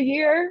come back a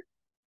year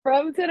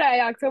from today,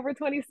 October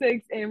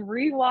 26th, and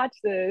rewatch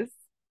this.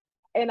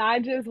 And I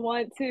just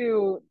want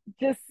to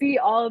just see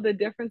all of the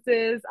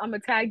differences. I'm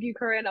gonna tag you,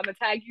 Corinne. I'm gonna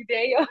tag you,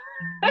 Daniel.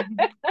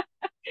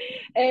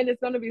 And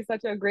it's going to be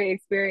such a great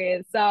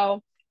experience.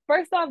 So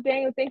first off,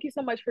 Daniel, thank you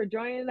so much for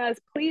joining us.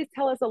 Please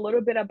tell us a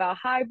little bit about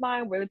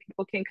Hivemind, where the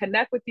people can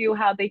connect with you,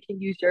 how they can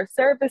use your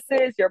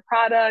services, your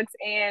products,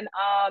 and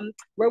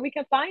where we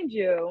can find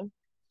you.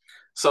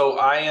 So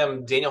I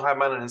am Daniel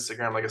Hivemind on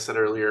Instagram. Like I said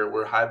earlier,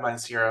 we're Hivemind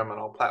CRM on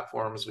all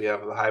platforms. We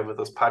have the Hive With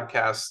Us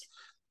podcast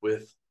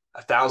with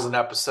 1,000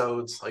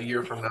 episodes a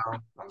year from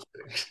now. I'm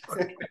just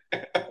kidding.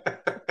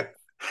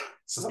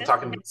 Since I'm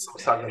talking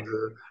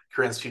to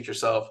Corinne's future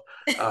self.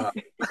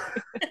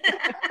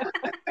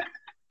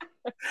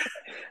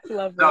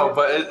 Love no,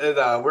 but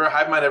we're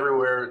Hivemind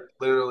everywhere.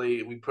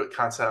 Literally, we put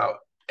content out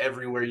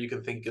everywhere you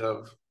can think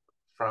of,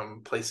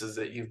 from places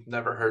that you've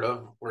never heard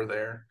of. We're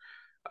there.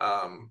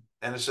 And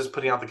it's just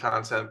putting out the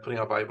content, putting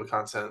out valuable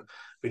content.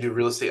 We do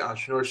real estate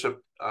entrepreneurship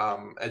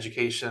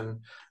education.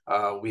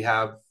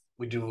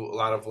 We do a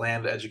lot of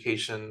land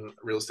education,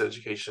 real estate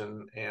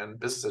education, and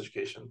business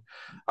education.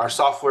 Our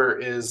software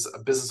is a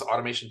business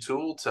automation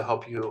tool to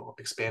help you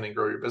expand and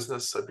grow your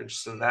business. So if you're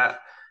interested in that,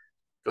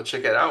 go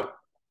check it out.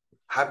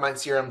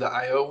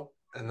 HivemindCRM.io.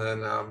 And then,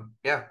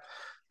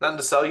 nothing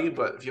to sell you,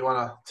 but if you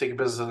want to take your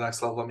business to the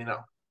next level, let me know.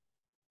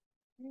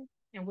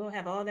 And we'll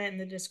have all that in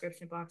the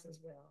description box as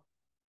well.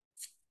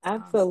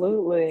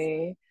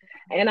 Absolutely.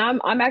 Awesome. And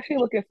I'm actually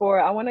looking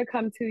forward. I want to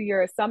come to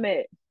your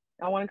summit.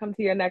 I want to come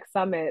to your next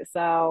summit.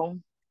 So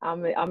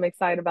I'm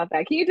excited about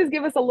that. Can you just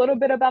give us a little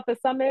bit about the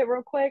summit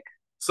real quick?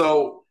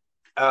 So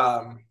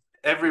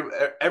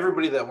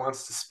everybody that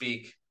wants to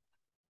speak,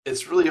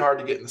 it's really hard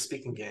to get in the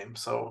speaking game.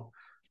 So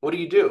what do?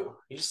 You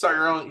just start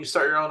your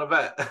own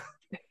event.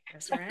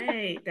 That's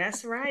right.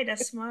 That's right.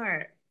 That's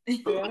smart.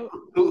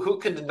 Who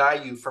can deny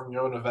you from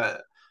your own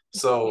event?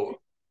 So,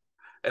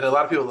 and a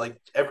lot of people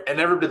like, and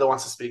everybody that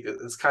wants to speak,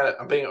 it's kind of,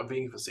 I'm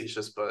being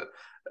facetious, but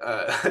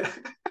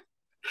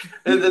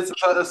it's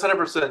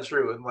 100%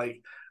 true. And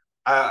like,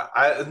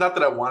 I not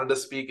that I wanted to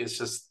speak, it's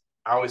just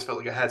I always felt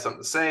like I had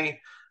something to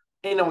say.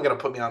 Ain't no one gonna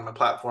put me on my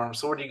platform.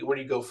 So where do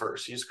you go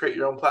first? You just create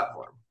your own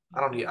platform. I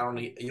don't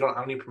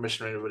need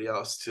permission from anybody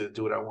else to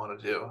do what I want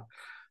to do.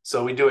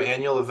 So we do an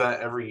annual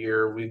event every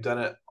year. We've done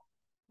it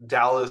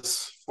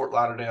Dallas, Fort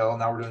Lauderdale.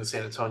 Now we're doing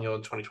San Antonio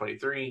in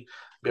 2023. It'll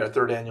be our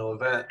third annual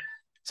event.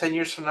 10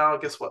 years from now,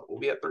 guess what? We'll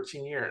be at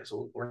 13 years.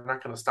 We're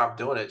not going to stop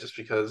doing it just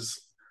because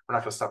we're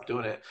not going to stop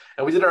doing it.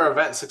 And we did our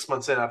event 6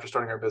 months in after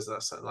starting our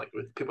business, and like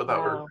with people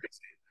thought we were crazy.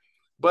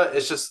 But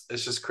it's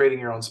just creating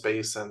your own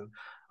space. And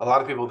a lot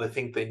of people, they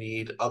think they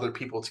need other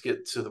people to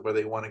get to where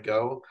they want to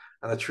go.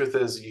 And the truth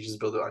is you just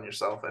build it on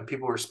yourself, and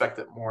people respect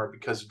it more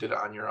because you did it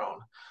on your own.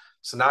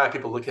 So now I have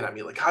people looking at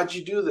me like, how'd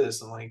you do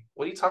this? I'm like,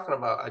 what are you talking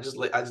about? I just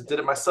did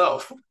it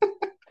myself.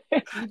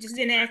 You just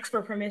didn't ask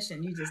for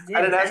permission. You just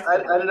I did didn't it. ask. I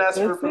didn't ask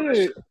for That's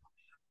permission. it.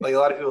 Like a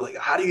lot of people, are like,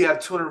 how do you have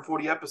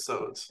 240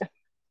 episodes?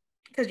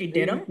 Because you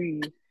did them.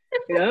 Easy.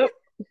 Yep.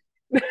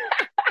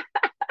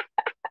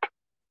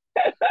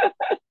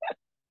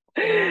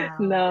 Wow.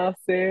 No, What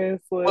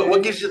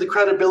seriously. gives you the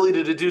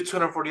credibility to do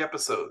 240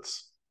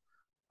 episodes?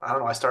 I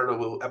don't know. I started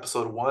with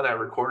episode 1, I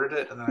recorded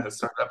it, and then I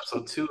started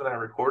episode 2 and I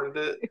recorded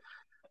it.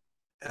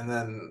 And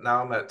then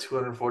now I'm at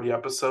 240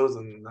 episodes,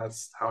 and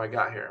that's how I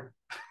got here.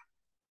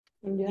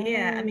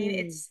 Yeah, I mean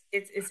Yes.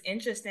 it's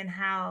interesting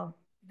how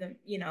the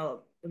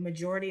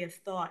majority of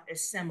thought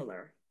is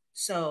similar.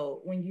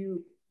 So when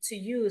you to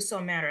you, so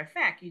matter of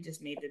fact, you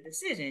just made the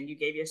decision. You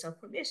gave yourself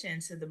permission.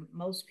 To the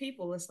most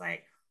people, it's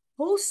like,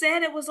 who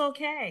said it was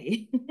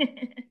okay?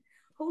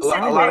 Who said A I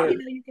that lot of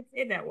did. you could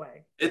say that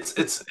way?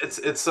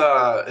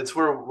 it's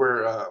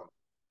where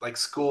like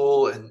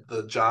school and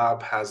the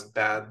job has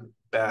bad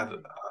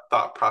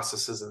thought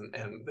processes, and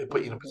they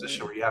put you in a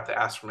position Mhm. where you have to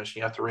ask permission,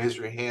 you have to raise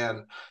your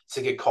hand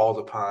to get called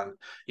upon,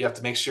 you have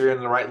to make sure you're in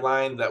the right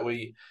line, that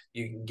way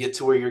you can get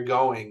to where you're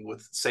going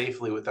with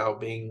safely without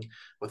being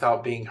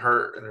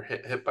hurt or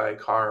hit by a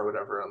car or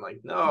whatever. I'm like,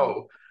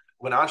 no,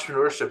 when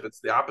entrepreneurship, it's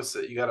the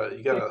opposite. You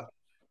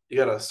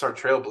gotta start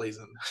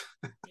trailblazing.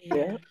 Yeah,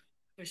 Yeah,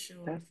 for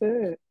sure. that's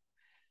it.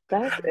 For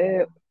That's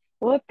sure. it.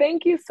 Well,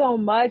 thank you so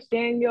much,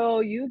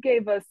 Daniel. You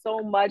gave us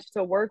so much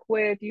to work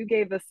with. You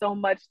gave us so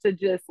much to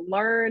just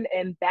learn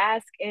and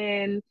bask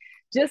in,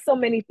 just so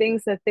many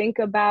things to think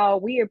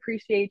about. We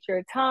appreciate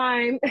your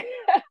time.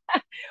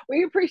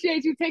 We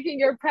appreciate you taking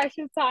your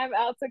precious time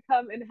out to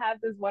come and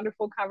have this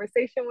wonderful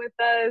conversation with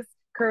us.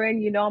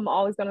 Corinne, I'm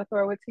always going to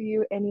throw it to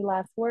you. Any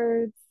last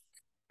words?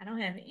 I don't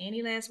have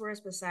any last words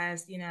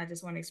besides, I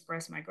just want to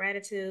express my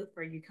gratitude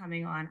for you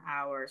coming on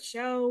our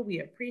show. We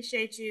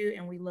appreciate you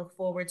and we look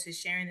forward to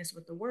sharing this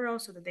with the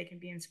world so that they can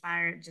be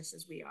inspired just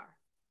as we are.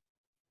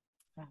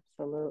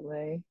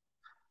 Absolutely.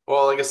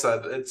 Well, like I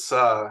said, it's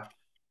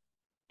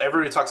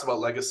everybody talks about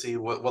legacy.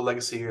 What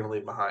legacy you're going to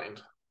leave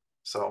behind?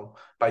 So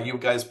by you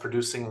guys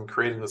producing and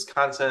creating this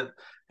content,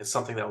 it's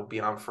something that will be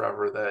on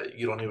forever, that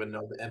you don't even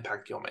know the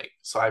impact you'll make.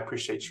 So I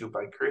appreciate you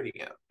by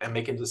creating it and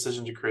making the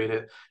decision to create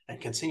it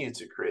and continue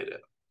to create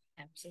it.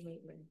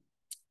 Absolutely.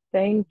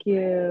 Thank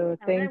you. All right.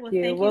 Thank Well,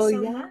 you. thank you Well,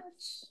 so yeah.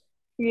 much.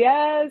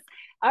 Yes.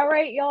 All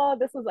right, y'all.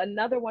 This was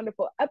another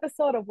wonderful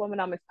episode of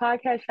Womenomics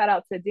Podcast. Shout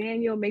out to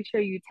Daniel. Make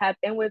sure you tap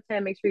in with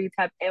him. Make sure you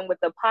tap in with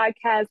the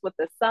podcast, with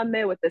the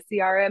summit, with the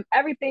CRM,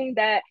 everything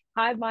that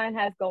Hive Mind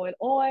has going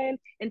on,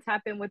 and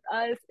tap in with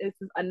us. This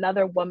is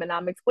another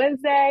Womenomics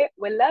Wednesday.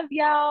 We love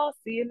y'all.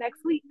 See you next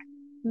week.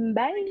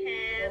 Bye.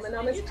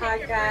 Womenomics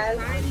Podcast.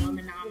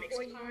 Womenomics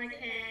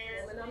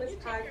Podcast. Womenomics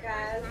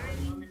Podcast.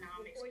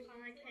 Womenomics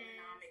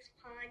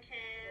Podcast.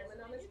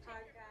 Womenomics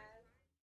Podcast.